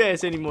these sea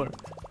bass anymore.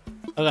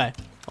 Okay.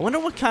 I wonder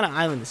what kind of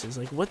island this is.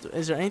 Like, what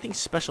is there anything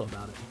special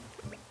about it?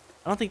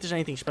 I don't think there's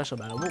anything special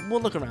about it.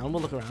 We'll look around.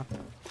 We'll look around.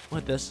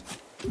 What this?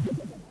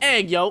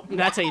 Egg, yo.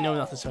 That's how you know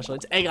nothing special.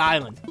 It's Egg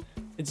Island.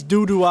 It's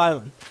Doo-Doo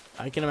Island.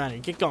 All right, get him out of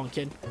here. Get going,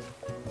 kid.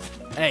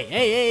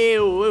 Hey,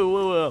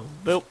 whoa.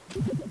 Boop.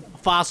 A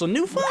fossil.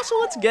 New fossil.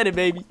 Let's get it,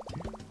 baby.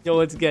 Yo,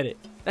 let's get it.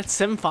 That's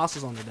 7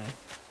 fossils on the day.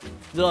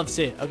 You'll love to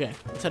see it. Okay,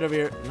 let's head over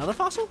here. Another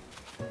fossil?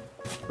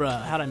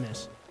 Bruh, how'd I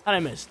miss? How'd I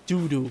miss?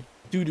 Doo-doo.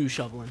 Doo-doo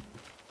shoveling.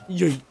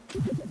 Yeet.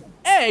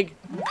 Egg!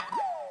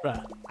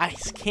 Bruh, I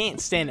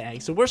can't stand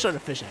eggs. The worst are the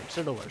fish eggs.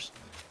 They're the worst.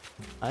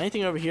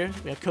 Anything over here?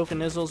 We have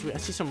coconuzzles. I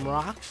see some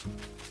rocks.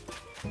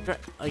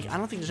 Like, I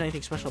don't think there's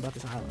anything special about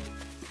this island.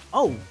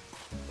 Oh!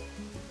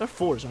 They're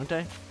 4s, aren't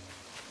they?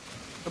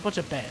 They're a bunch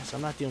of bass.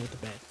 I'm not dealing with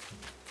the bass.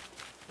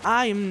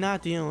 I am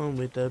not dealing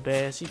with the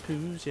bassy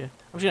poos. Yeah.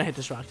 I'm just gonna hit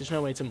this rock. There's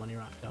no way it's a money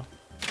rock, though.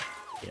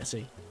 Yeah,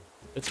 see.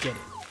 Let's get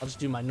it. I'll just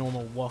do my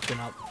normal walking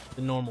up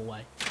the normal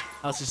way.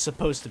 How it's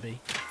supposed to be.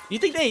 Do you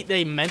think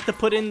they meant to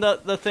put in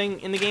the thing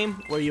in the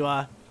game where you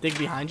dig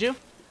behind you?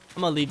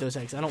 I'm gonna leave those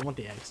eggs. I don't want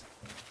the eggs.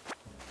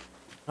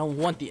 I don't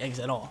want the eggs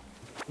at all.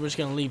 We're just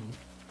gonna leave them.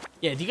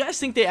 Yeah, do you guys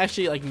think they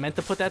actually like meant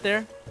to put that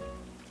there?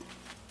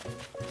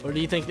 Or do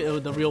you think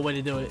the real way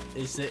to do it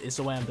is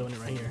the way I'm doing it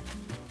right here?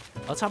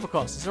 Let's hop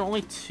across. Is there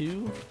only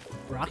 2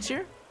 rocks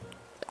here?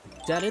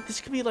 Is that it?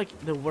 This could be like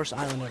the worst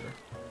island ever.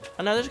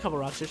 Oh no, there's a couple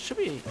rocks. There should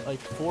be like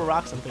 4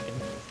 rocks, I'm thinking.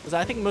 Because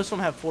I think most of them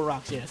have 4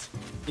 rocks, yes.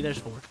 See, there's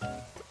 4.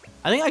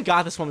 I think I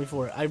got this one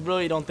before. I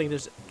really don't think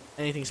there's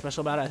anything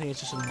special about it. I think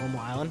it's just a normal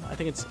island. I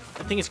think it's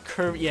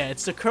curvy. Yeah,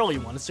 it's the curly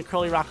one. It's the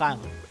curly rock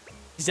island.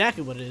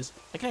 Exactly what it is.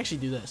 I can actually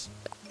do this.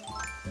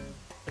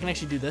 I can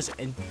actually do this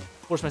and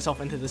force myself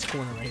into this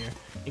corner right here.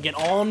 And get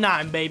all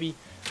 9, baby.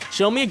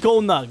 Show me a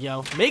gold nug,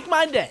 yo. Make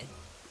my day.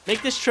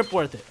 Make this trip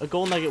worth it. A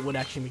gold nugget would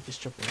actually make this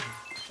trip worth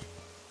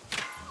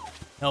it.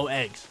 No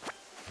eggs.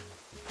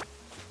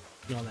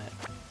 You know that.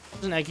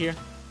 There's an egg here.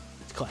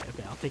 It's clay.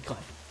 Okay, I'll take clay.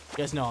 You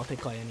guys know I'll take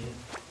clay. I need it.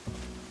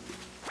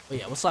 But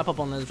yeah, we'll slap up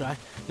on this dry.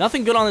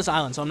 Nothing good on this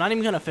island, so I'm not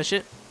even going to fish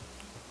it.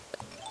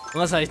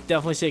 Unless I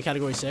definitely see a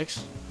category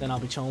 6. Then I'll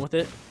be chilling with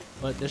it.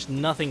 But there's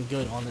nothing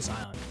good on this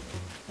island.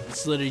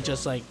 It's literally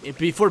just like,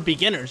 for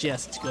beginners,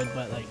 yes, it's good.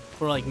 But like,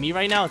 for like me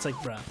right now, it's like,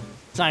 bruh,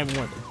 it's not even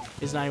worth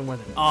it. It's not even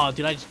worth it. Oh,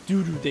 dude, I just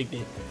doo-doo digged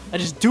it. I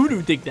just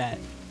doo-doo digged that.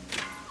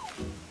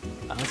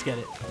 Let's get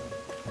it.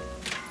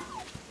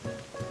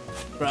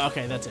 Bro,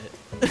 okay, that's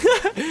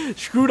it.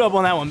 Screwed up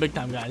on that one big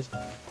time, guys.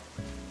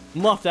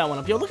 Muffed that one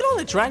up. Yo, look at all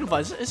the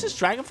dragonflies. Is this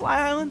Dragonfly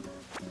Island?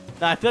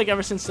 Nah, I feel like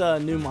ever since the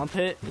new month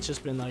hit, it's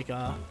just been like,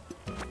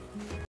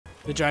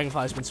 the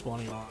dragonfly's been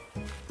spawning a lot.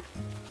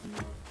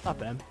 Not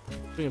bad.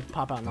 We can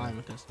pop out 9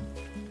 with this.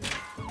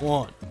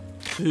 1,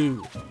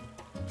 2,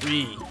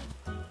 3,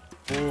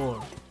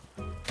 4,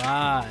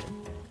 5,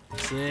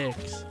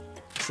 6,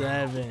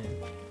 7,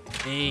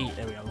 8.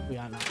 There we go. We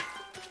got 9.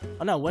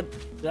 Oh no, what?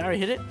 Did I already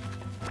hit it?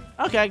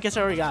 Okay, I guess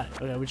I already got it.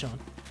 Okay, we're chilling.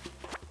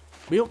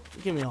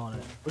 Give me all of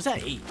it. Was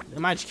that 8? I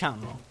might just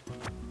count wrong.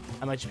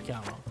 I might just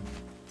count wrong.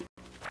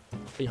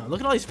 But, you know,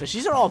 look at all these fish.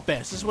 These are all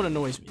bass. This is what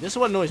annoys me. This is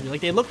what annoys me.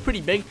 Like, they look pretty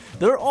big.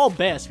 They're all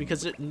bass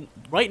because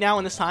right now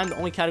in this time, the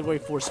only category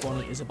 4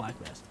 spawning is a black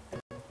bass.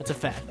 That's a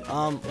fact.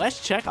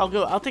 Let's check.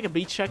 I'll take a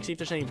beach check, see if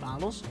there's any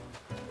bottles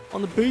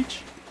on the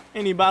beach.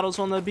 Any bottles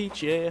on the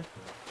beach? Yeah.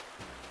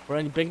 Or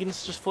any big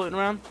ones just floating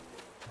around?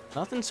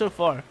 Nothing so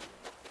far.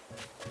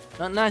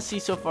 Nothing I see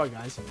so far,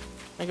 guys. Can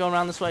I go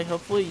around this way?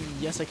 Hopefully,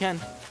 yes, I can.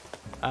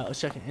 Alright,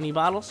 let's check it. Any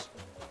bottles?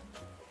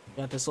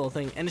 Got this little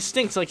thing. And it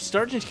stinks. Like,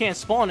 sturgeons can't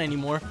spawn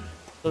anymore.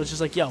 So it's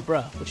just like, yo,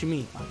 bruh, what you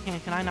mean?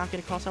 Can I not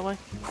get across that way?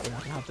 Yeah,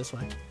 I can hop this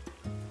way.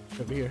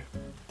 Over here.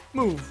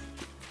 Move.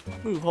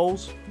 Move,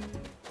 holes.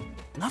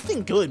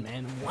 Nothing good,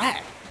 man.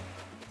 Whack.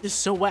 This is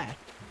so whack.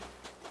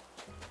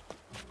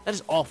 That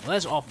is awful. That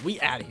is awful. We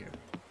out of here.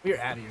 We're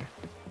out of here.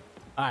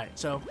 Alright,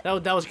 so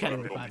that was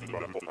category 5.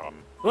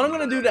 What I'm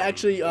going to do to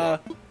actually, for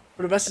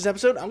the rest of this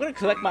episode, I'm going to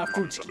collect my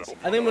fruit skis.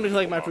 I think I'm going to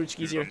collect my fruit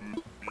skis here.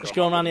 Just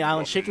going around the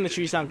island, shaking the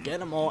trees down, getting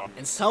them all,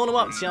 and selling them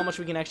up and see how much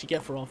we can actually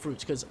get for all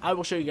fruits. Because I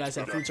will show you guys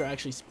that fruits are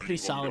actually pretty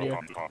solid here.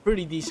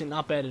 Pretty decent,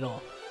 not bad at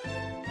all.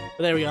 But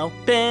there we go.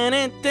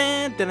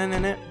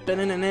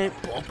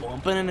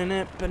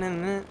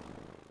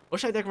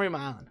 What should I decorate my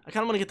island? I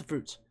kind of want to get the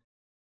fruits.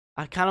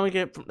 I kind of want to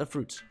get the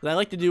fruits. Because I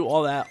like to do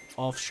all that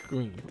off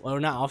screen.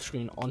 Or not off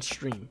screen, on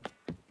stream.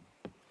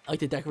 I like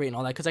to decorate and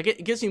all that. Because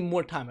it gives me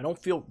more time. I don't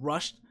feel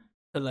rushed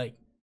to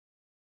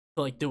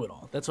do it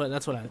all. That's what I'm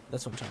trying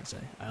to say.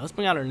 Alright, let's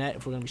bring out our net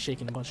if we're gonna be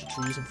shaking a bunch of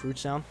trees and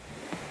fruits down.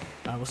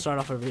 Alright, we'll start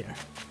off over here.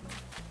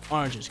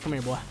 Oranges, come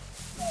here, boy.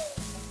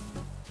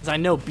 Because I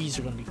know bees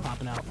are gonna be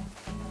popping out.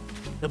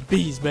 The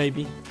bees,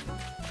 baby.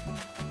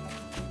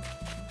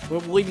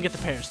 We'll even get the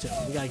pears too.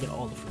 We gotta get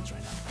all the fruits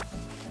right now.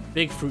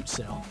 Big fruit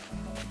sale.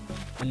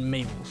 And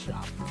Mabel's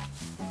shop.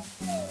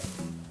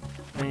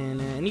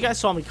 And you guys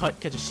saw me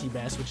catch a sea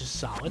bass, which is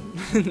solid.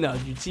 No,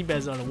 dude, sea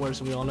bass are the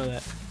worst, and we all know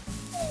that.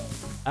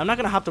 I'm not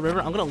gonna hop the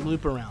river. I'm gonna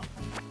loop around.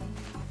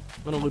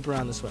 I'm gonna loop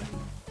around this way.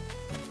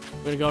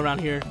 We're gonna go around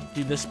here,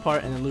 do this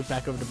part, and then loop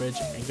back over the bridge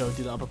and go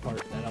do the upper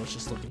part that I was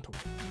just looking toward.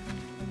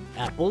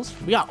 Apples.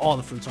 We got all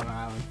the fruits on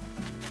our island.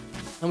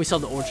 And we sell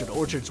the orchard. The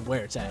orchard's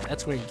where it's at.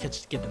 That's where you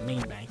get the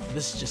main bank.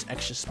 This is just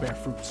extra spare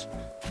fruits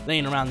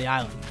laying around the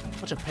island.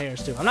 Bunch of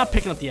pears too. I'm not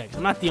picking up the eggs.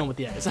 I'm not dealing with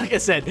the eggs. Like I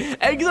said,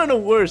 eggs are the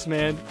worst,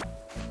 man.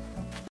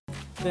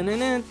 Got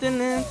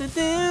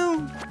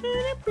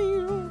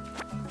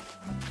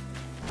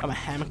my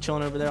hammock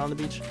chilling over there on the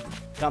beach.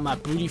 Got my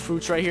booty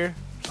fruits right here.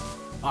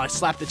 Oh, I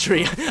slapped the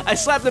tree. I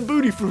slapped the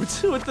booty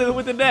fruits with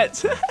the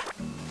nets.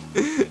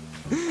 I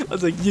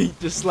was like, yeet,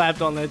 just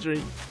slapped on that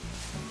tree.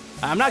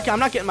 I'm not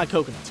getting my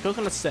coconuts.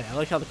 Coconuts stay. I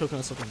like how the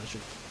coconuts look on the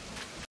tree.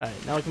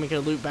 Alright, now I can make a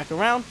loop back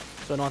around,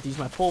 so I don't have to use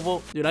my pole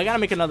vault. Dude, I gotta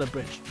make another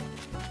bridge.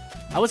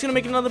 I was gonna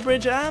make another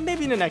bridge,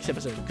 maybe in the next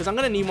episode, because I'm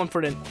gonna need one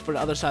for the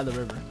other side of the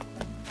river.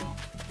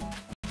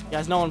 You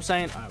guys know what I'm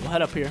saying? Alright, we'll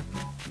head up here.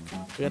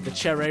 We got the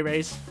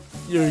cherries.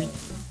 Yeah,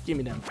 give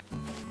me them.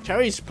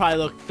 Cherries probably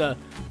look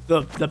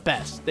the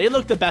best. They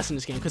look the best in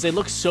this game, because they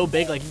look so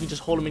big, like you can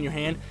just hold them in your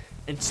hand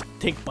and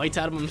take bites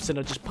out of them instead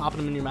of just popping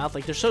them in your mouth.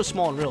 Like, they're so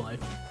small in real life.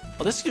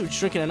 Oh, this dude's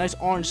drinking a nice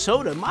orange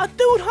soda. My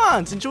dude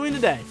Hans, enjoying the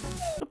day.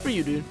 Good for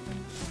you, dude.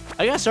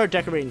 I gotta start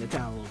decorating the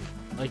town a little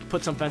bit. Like,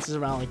 put some fences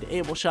around, like, the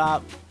able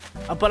shop.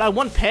 But I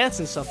want paths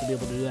and stuff to be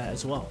able to do that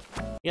as well.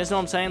 You guys know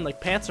what I'm saying? Like,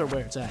 paths are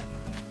where it's at.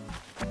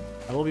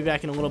 I will be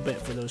back in a little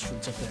bit for those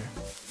fruits up there.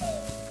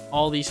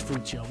 All these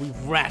fruits, yo. We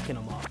racking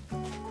them up.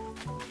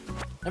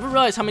 Never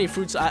realized how many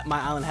fruits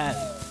my island had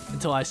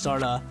until I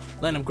start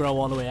letting them grow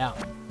all the way out.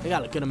 They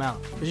got a good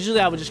amount. Because usually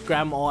I would just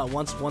grab them all at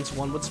once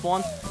one would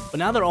spawn. But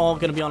now they're all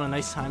going to be on a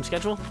nice time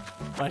schedule.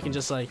 Where I can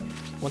just, like,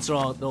 once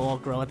they'll all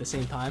grow at the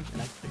same time.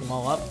 And I can pick them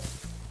all up.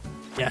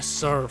 Yes,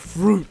 sir.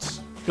 Fruits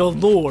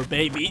galore,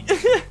 baby.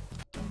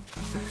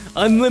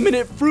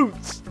 Unlimited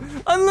fruits.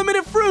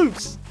 Unlimited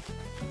fruits.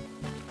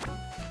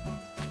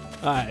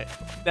 Alright.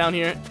 Down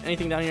here.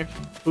 Anything down here?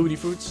 Booty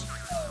fruits.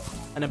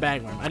 And a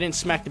bagworm. I didn't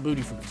smack the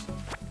booty fruits.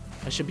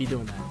 I should be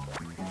doing that.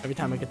 Every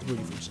time I get the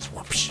booty fruits, just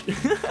whoosh.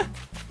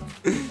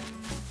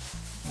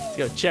 Let's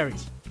go,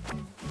 cherries.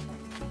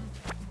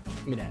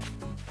 Give me that.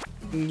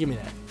 Give me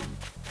that.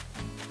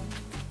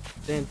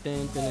 Dun,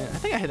 dun, dun, dun. I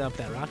think I hit up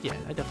that rock. Yeah,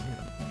 I definitely hit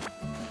up.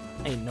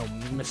 Ain't no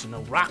missing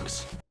no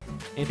rocks.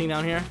 Anything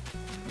down here?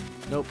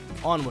 Nope.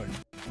 Onward.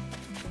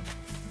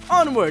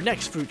 Onward.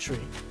 Next fruit tree.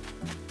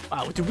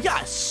 Wow, dude, we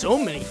got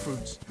so many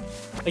fruits.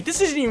 Like,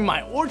 this isn't even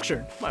my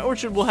orchard. My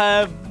orchard will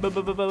have...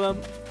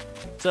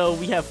 So,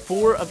 we have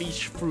 4 of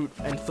each fruit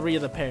and 3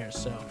 of the pears.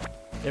 So,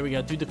 there we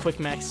go. Do the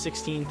quick max.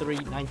 16, 3,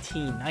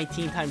 19.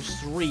 19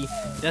 times 3.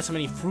 That's how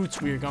many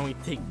fruits we are going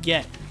to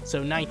get.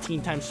 So,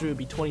 19 times 3 would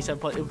be 27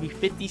 plus. It would be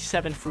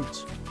 57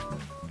 fruits.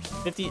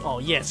 50. Oh,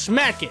 yeah.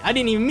 Smack it. I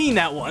didn't even mean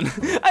that one.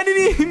 I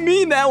didn't even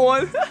mean that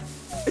one.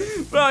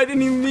 Bro, I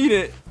didn't even mean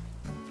it.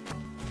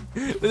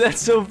 But that's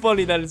so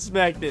funny that it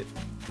smacked it.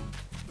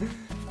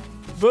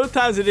 Both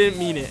times I didn't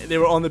mean it. They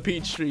were on the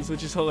peach trees,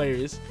 which is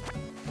hilarious.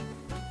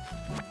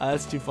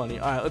 That's too funny.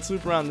 Alright, let's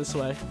loop around this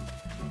way.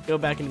 Go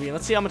back into being.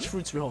 Let's see how much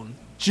fruits we're holding.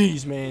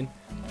 Jeez, man.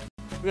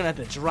 We're gonna have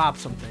to drop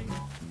something.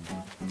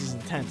 This is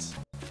intense.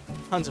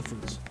 Tons of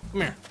fruits.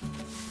 Come here.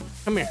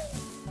 Come here.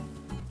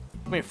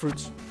 Come here,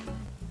 fruits.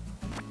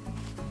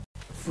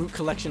 Fruit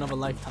collection of a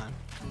lifetime.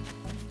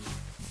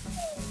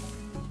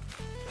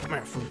 Come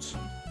here, fruits.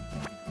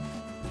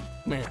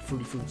 Come here,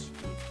 fruity fruits.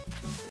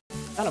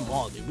 Got them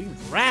all, dude. We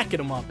racking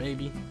them up,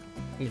 baby.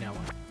 Give me that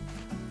one.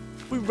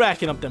 We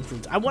racking up them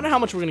fruits. I wonder how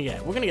much we're gonna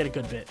get. We're gonna get a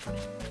good bit.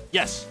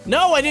 Yes.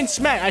 No, I didn't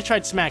smack. I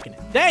tried smacking it.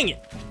 Dang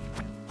it.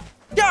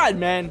 God,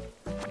 man.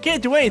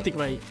 Can't do anything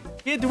right.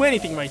 Can't do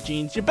anything right,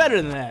 Jeans. You're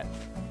better than that.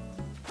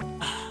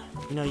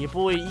 You know, your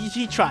boy,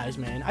 he tries,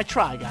 man. I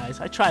try, guys.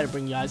 I try to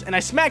bring you guys. And I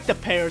smacked the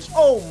pears.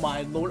 Oh,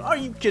 my lord. Are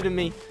you kidding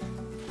me?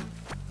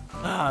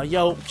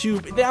 Yo,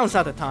 Cube, now's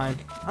not the time.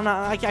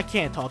 I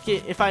can't talk.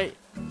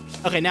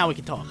 Okay, now we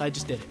can talk. I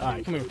just did it.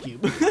 Alright, come here,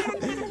 Cube.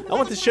 I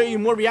want to show you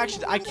more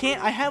reactions.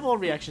 I have all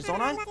reactions,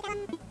 don't I?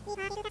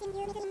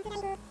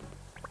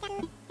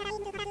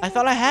 I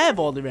thought I have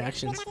all the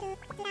reactions.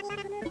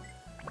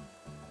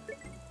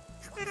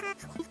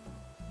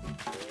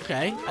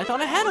 Okay, I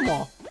thought I had them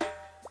all.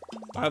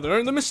 I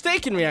learned the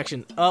mistaken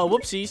reaction.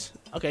 Whoopsies.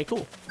 Okay,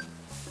 cool.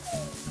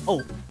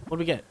 Oh, what do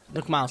we get?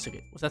 Nook Miles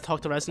ticket. Was that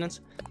Talk to Residents?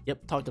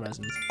 Yep, Talk to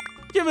Residents.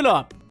 Give it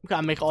up. We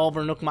gotta make all of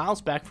our Nook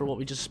Miles back for what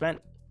we just spent.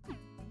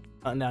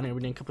 Down here,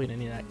 we didn't complete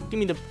any of that. Give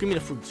me the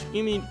fruits.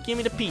 Give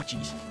me the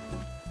peaches.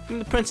 Give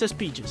me the Princess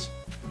Peaches.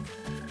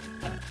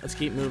 Alright, let's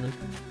keep moving.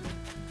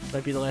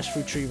 Might be the last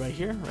fruit tree right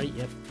here, right?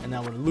 Yep. And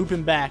now we're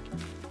looping back.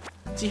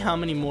 Let's see how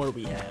many more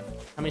we have.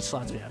 How many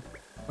slots we have.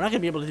 We're not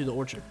gonna be able to do the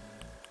orchard.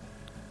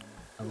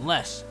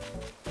 Unless.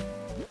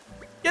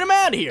 Get him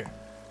out of here!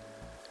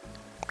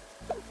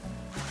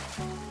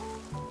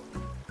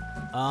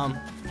 I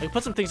can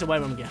put some things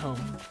away when we get home.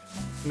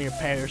 Come here,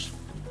 pears.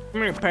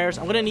 Come here, pears.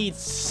 I'm gonna need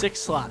 6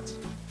 slots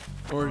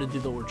in order to do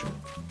the orchard.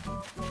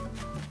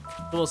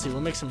 But we'll see.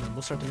 We'll make some room.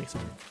 We'll start to make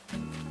some room.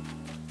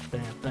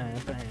 Bam, bam,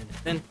 bam.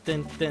 Yo,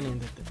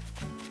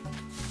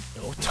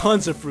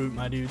 tons of fruit,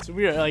 my dudes.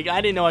 We are like,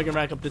 I didn't know I could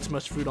rack up this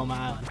much fruit on my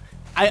island.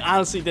 I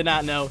honestly did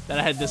not know that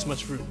I had this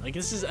much fruit. Like,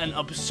 this is an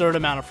absurd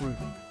amount of fruit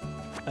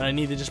that I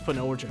need to just put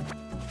in an orchard.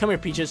 Come here,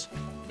 Peaches.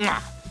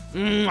 Mwah.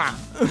 Mwah.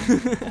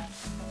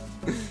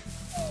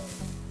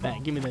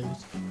 Bang, give me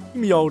those. Give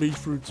me all these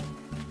fruits.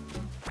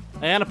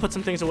 I gotta put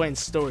some things away in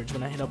storage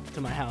when I head up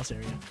to my house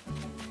area.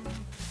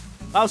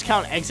 If I was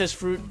counting excess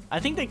fruit, I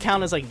think they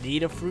count as like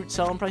native fruit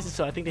selling prices,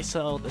 so I think they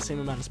sell the same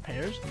amount as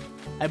pears.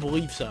 I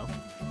believe so.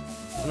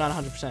 I'm not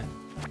 100%.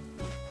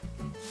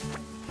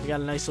 We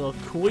got a nice little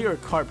koi or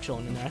carp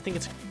chilling in there. I think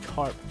it's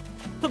carp.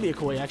 Could be a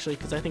koi actually,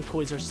 because I think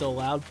kois are still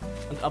allowed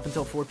up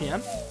until 4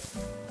 p.m.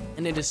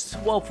 And it is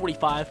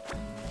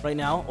 12:45 right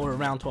now, or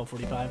around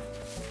 12:45,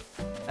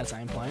 as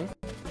I am playing.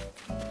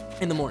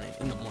 In the morning,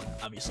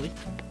 obviously.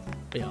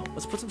 But yo,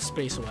 let's put some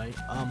space away.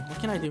 What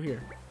can I do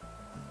here?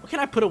 What can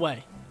I put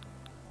away?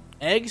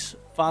 Eggs,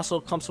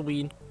 fossil, clumps of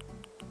weed.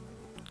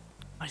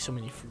 Why so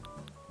many fruit?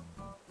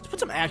 Let's put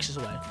some axes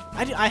away.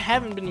 I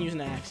haven't been using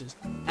the axes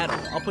at all.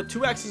 I'll put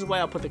 2 axes away.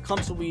 I'll put the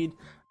clumps of weed.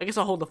 I guess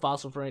I'll hold the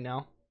fossil for right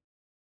now.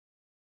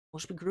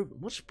 Let's be grooving.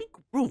 Let's be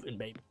grooving,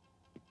 baby.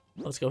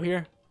 Let's go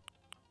here.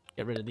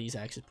 Get rid of these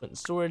axes. Put in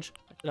storage.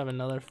 I should have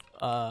another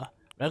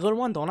regular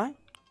one, don't I?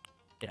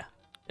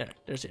 Yeah.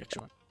 There's the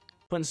extra one.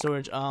 Put in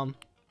storage.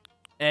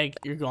 Egg,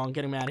 you're gone.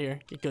 Get him out of here.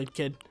 Get good,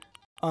 kid.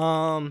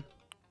 And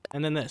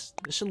then this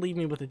should leave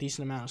me with a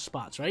decent amount of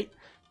spots, right?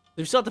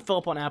 We still have to fill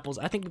up on apples.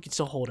 I think we can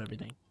still hold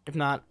everything. If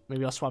not,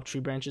 maybe I'll swap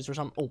tree branches or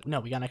something. Oh, no,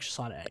 we got an extra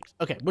slot of eggs.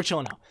 Okay, we're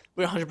chilling now.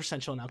 We're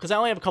 100% chilling now, because I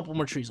only have a couple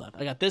more trees left.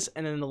 I got this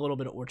and then a little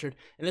bit of orchard.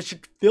 And this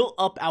should fill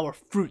up our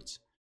fruits.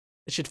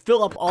 It should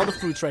fill up all the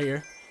fruits right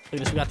here.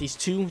 Look at this. We got these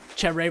 2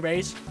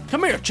 cherries.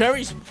 Come here,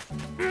 cherries.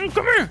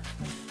 Come here.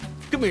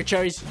 Come here,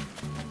 cherries.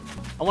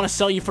 I want to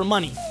sell you for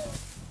money.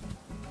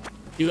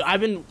 Dude,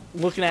 I've been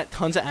looking at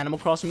tons of Animal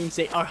Crossing memes.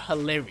 They are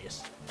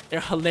hilarious.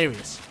 They're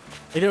hilarious.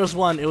 Like, there was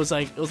one, it was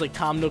like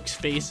Tom Nook's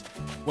face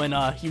when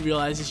he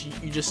realizes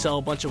you just sell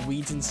a bunch of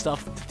weeds and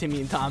stuff to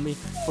Timmy and Tommy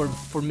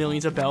for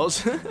millions of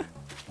bells.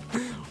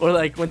 Or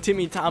like when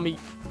Timmy and Tommy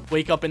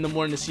wake up in the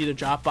morning to see the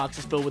drop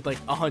boxes filled with like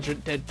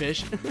 100 dead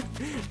fish.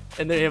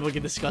 And they have like a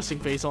disgusting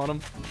face on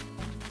them.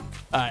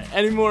 Alright,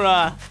 any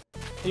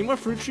more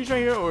fruit trees right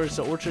here, or is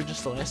the orchard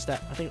just the last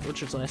step? I think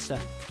orchard's the last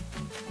step.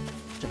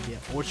 Yeah,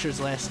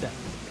 orchard's last step.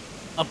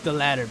 Up the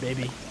ladder,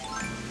 baby.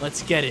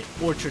 Let's get it.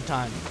 Orchard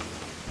time.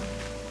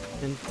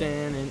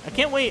 And I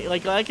can't wait,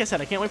 like I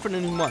said, I can't wait for the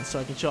new month so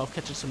I can show off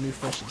catching some new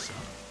fish and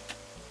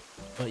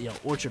stuff. But yo,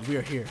 orchard, we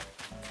are here.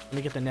 Let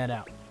me get the net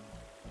out.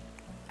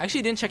 I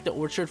actually didn't check the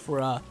orchard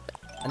for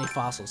any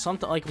fossils.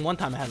 Something like one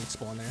time I had it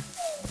spawn there.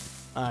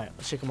 Alright,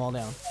 let's shake them all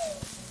down.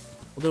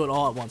 We'll do it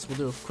all at once. We'll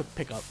do a quick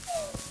pickup.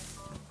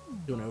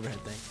 Do an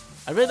overhead thing.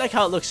 I really like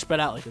how it looks spread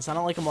out like this. I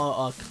don't like them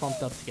all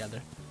clumped up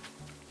together.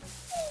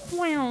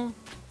 Wow.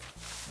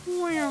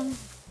 Wow.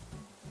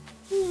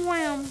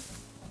 Wow.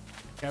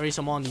 Carry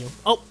some on you.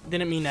 Oh,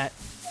 didn't mean that.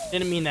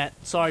 Didn't mean that.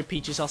 Sorry,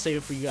 Peaches. I'll save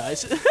it for you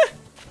guys.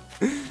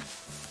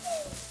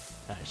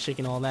 Alright,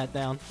 shaking all that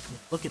down.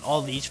 Look at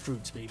all these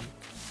fruits, baby.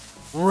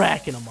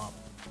 Racking them up.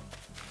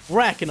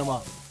 Racking them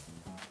up.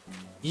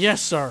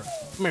 Yes, sir.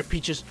 Come here,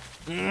 Peaches.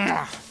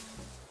 There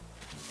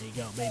you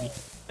go, baby.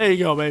 There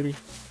you go, baby.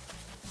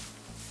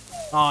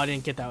 Oh, I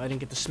didn't get that. I didn't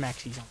get the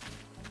smacksies on.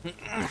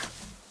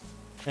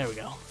 There we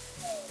go.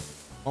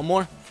 One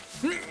more.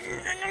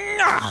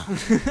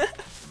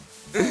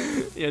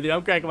 Yeah, dude,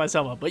 I'm cracking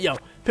myself up. But yo,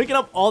 picking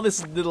up all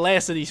the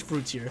last of these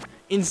fruits here.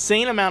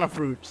 Insane amount of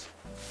fruits.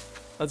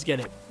 Let's get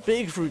it.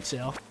 Big fruit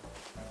sale.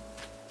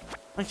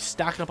 I'm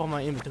stocking up on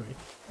my inventory.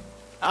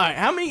 Alright,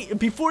 how many,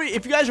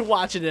 if you guys are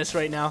watching this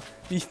right now,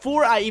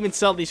 before I even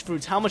sell these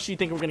fruits, how much do you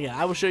think we're gonna get?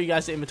 I will show you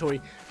guys the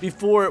inventory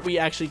before we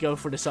actually go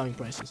for the selling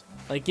prices.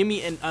 Like, give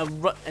me an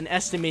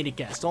estimated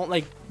guess. Don't,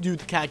 like, do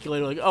the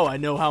calculator like, oh, I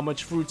know how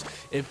much fruits,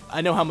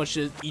 I know how much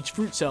each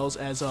fruit sells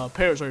as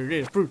pears are your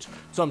native fruits,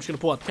 so I'm just gonna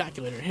pull out the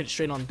calculator and hit it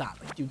straight on the dot.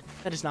 Like, dude,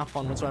 that is not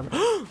fun whatsoever.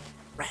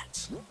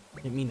 Rats.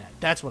 I didn't mean that.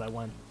 That's what I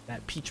want.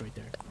 That peach right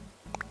there.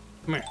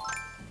 Come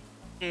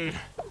here.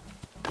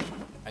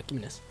 Alright, give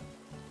me this.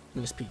 Give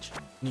me this peach. I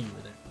knew you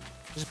were there.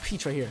 There's a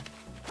peach right here.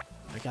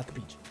 I got the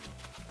peach.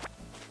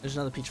 There's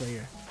another peach right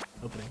here.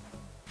 Opening.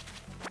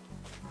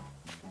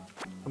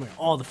 Come here.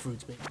 All the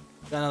fruits, baby.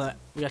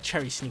 We got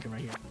cherries sneaking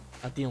right here.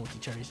 Not dealing with the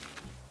cherries.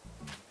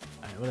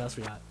 Alright, what else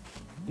we got?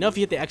 You know, if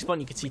you hit the X button,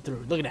 you can see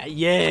through. Look at that.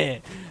 Yeah.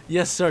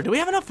 Yes, sir. Do we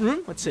have enough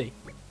room? Let's see.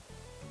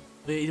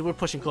 We're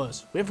pushing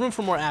close. We have room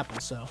for more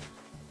apples, so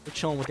we're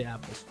chilling with the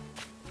apples.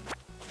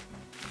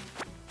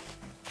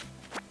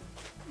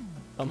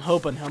 I'm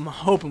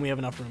hoping we have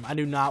enough room. I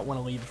do not want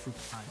to leave a fruit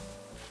behind.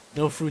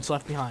 No fruits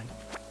left behind.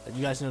 But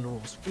you guys know the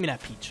rules. Give me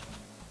that peach.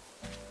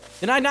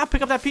 Did I not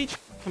pick up that peach?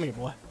 Come here,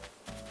 boy.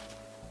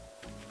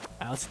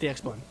 Alright, let's hit the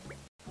X button.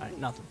 Alright,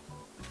 nothing.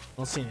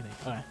 Don't see anything.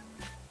 Alright.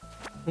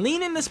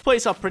 Leaning this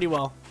place up pretty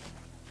well.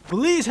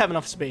 Please have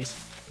enough space.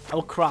 I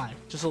will cry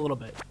just a little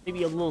bit.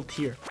 Maybe a little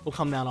tear will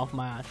come down off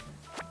my eye.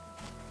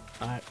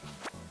 Alright.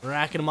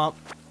 Racking them up.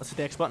 Let's hit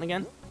the X button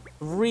again.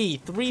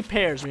 Three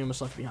pairs we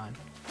almost left behind.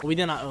 Well, we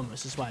did not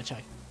almost. This is why I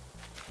checked.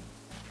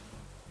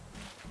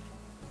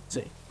 Let's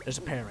see. There's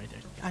a pair right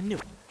there. I knew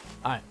it.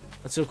 All right.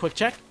 Let's do a quick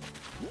check.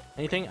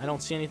 Anything? I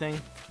don't see anything.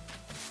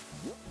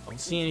 Don't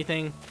see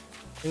anything.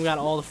 I think we got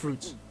all the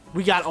fruits.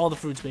 We got all the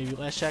fruits, baby.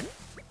 Last check.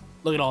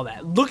 Look at all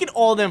that. Look at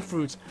all them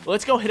fruits. Well,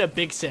 let's go hit a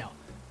big sale.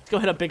 Let's go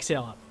hit a big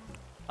sale up.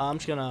 I'm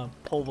just gonna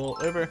pole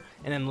vault over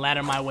and then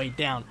ladder my way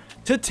down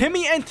to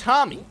Timmy and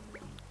Tommy.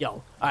 Yo,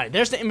 all right,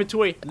 there's the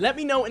inventory. Let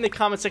me know in the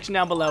comment section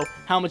down below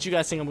how much you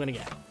guys think I'm gonna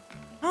get.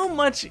 How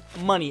much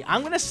money?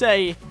 I'm gonna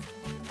say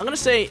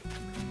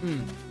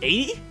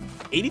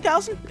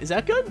 80,000? Is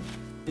that good?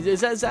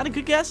 Is that a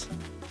good guess?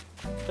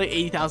 Like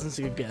 80,000 is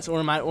a good guess. Or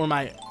am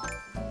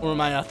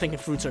I thinking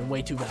fruits are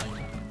way too valuable?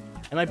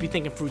 I might be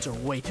thinking fruits are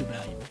way too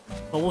valuable.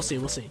 But we'll see,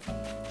 we'll see.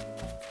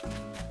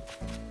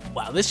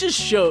 Wow, this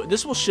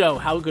will show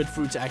how good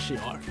fruits actually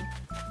are.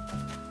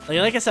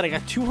 Like I said, I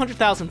got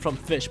 200,000 from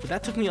fish, but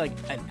that took me like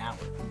an hour.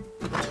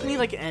 It took me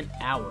like an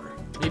hour,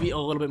 maybe a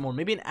little bit more,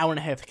 maybe an hour and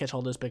a half to catch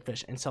all those big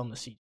fish and sell them to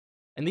sea.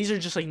 And these are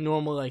just like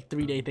normal like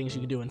 3-day things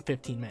you can do in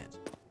 15 minutes.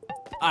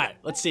 All right,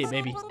 let's see,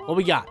 baby. What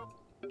we got?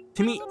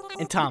 Timmy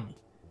and Tommy.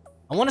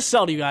 I want to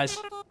sell to you guys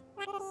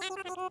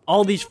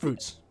all these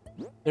fruits.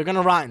 They're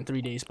gonna rot in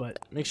 3 days, but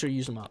make sure you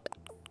use them up.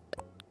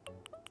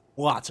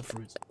 Lots of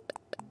fruits.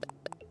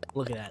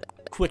 Look at that.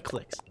 Quick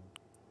clicks.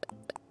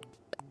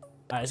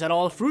 Alright, is that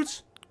all the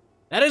fruits?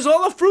 That is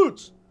all the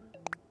fruits!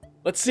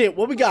 Let's see it.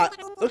 What we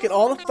got? Look at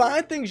all the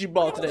fine things you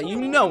bought today. You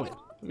know it.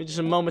 Give me just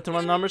a moment to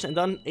run numbers. And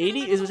done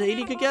 80? Is this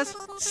 80 good guess?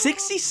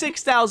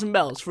 66,000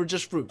 bells for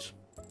just fruits.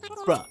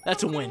 Bruh,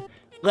 that's a win.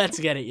 Let's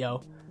get it,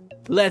 yo.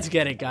 Let's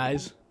get it,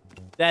 guys.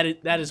 That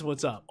is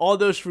what's up. All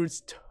those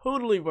fruits,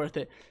 totally worth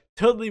it.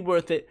 Totally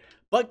worth it.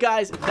 But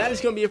guys, that is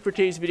going to be it for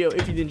today's video.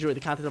 If you did enjoy the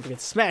content, don't forget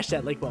to smash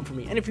that like button for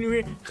me. And if you're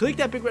new here, click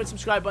that big red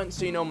subscribe button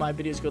so you know my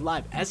videos go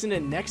live. As in the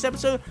next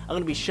episode, I'm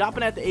going to be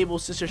shopping at the Able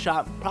Sister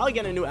shop. Probably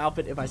getting a new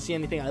outfit if I see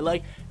anything I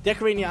like.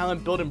 Decorating the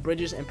island, building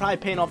bridges, and probably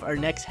paying off our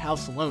next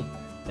house loan.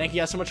 Thank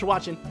you guys so much for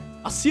watching.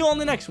 I'll see you on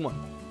the next one.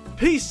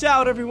 Peace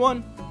out,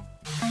 everyone.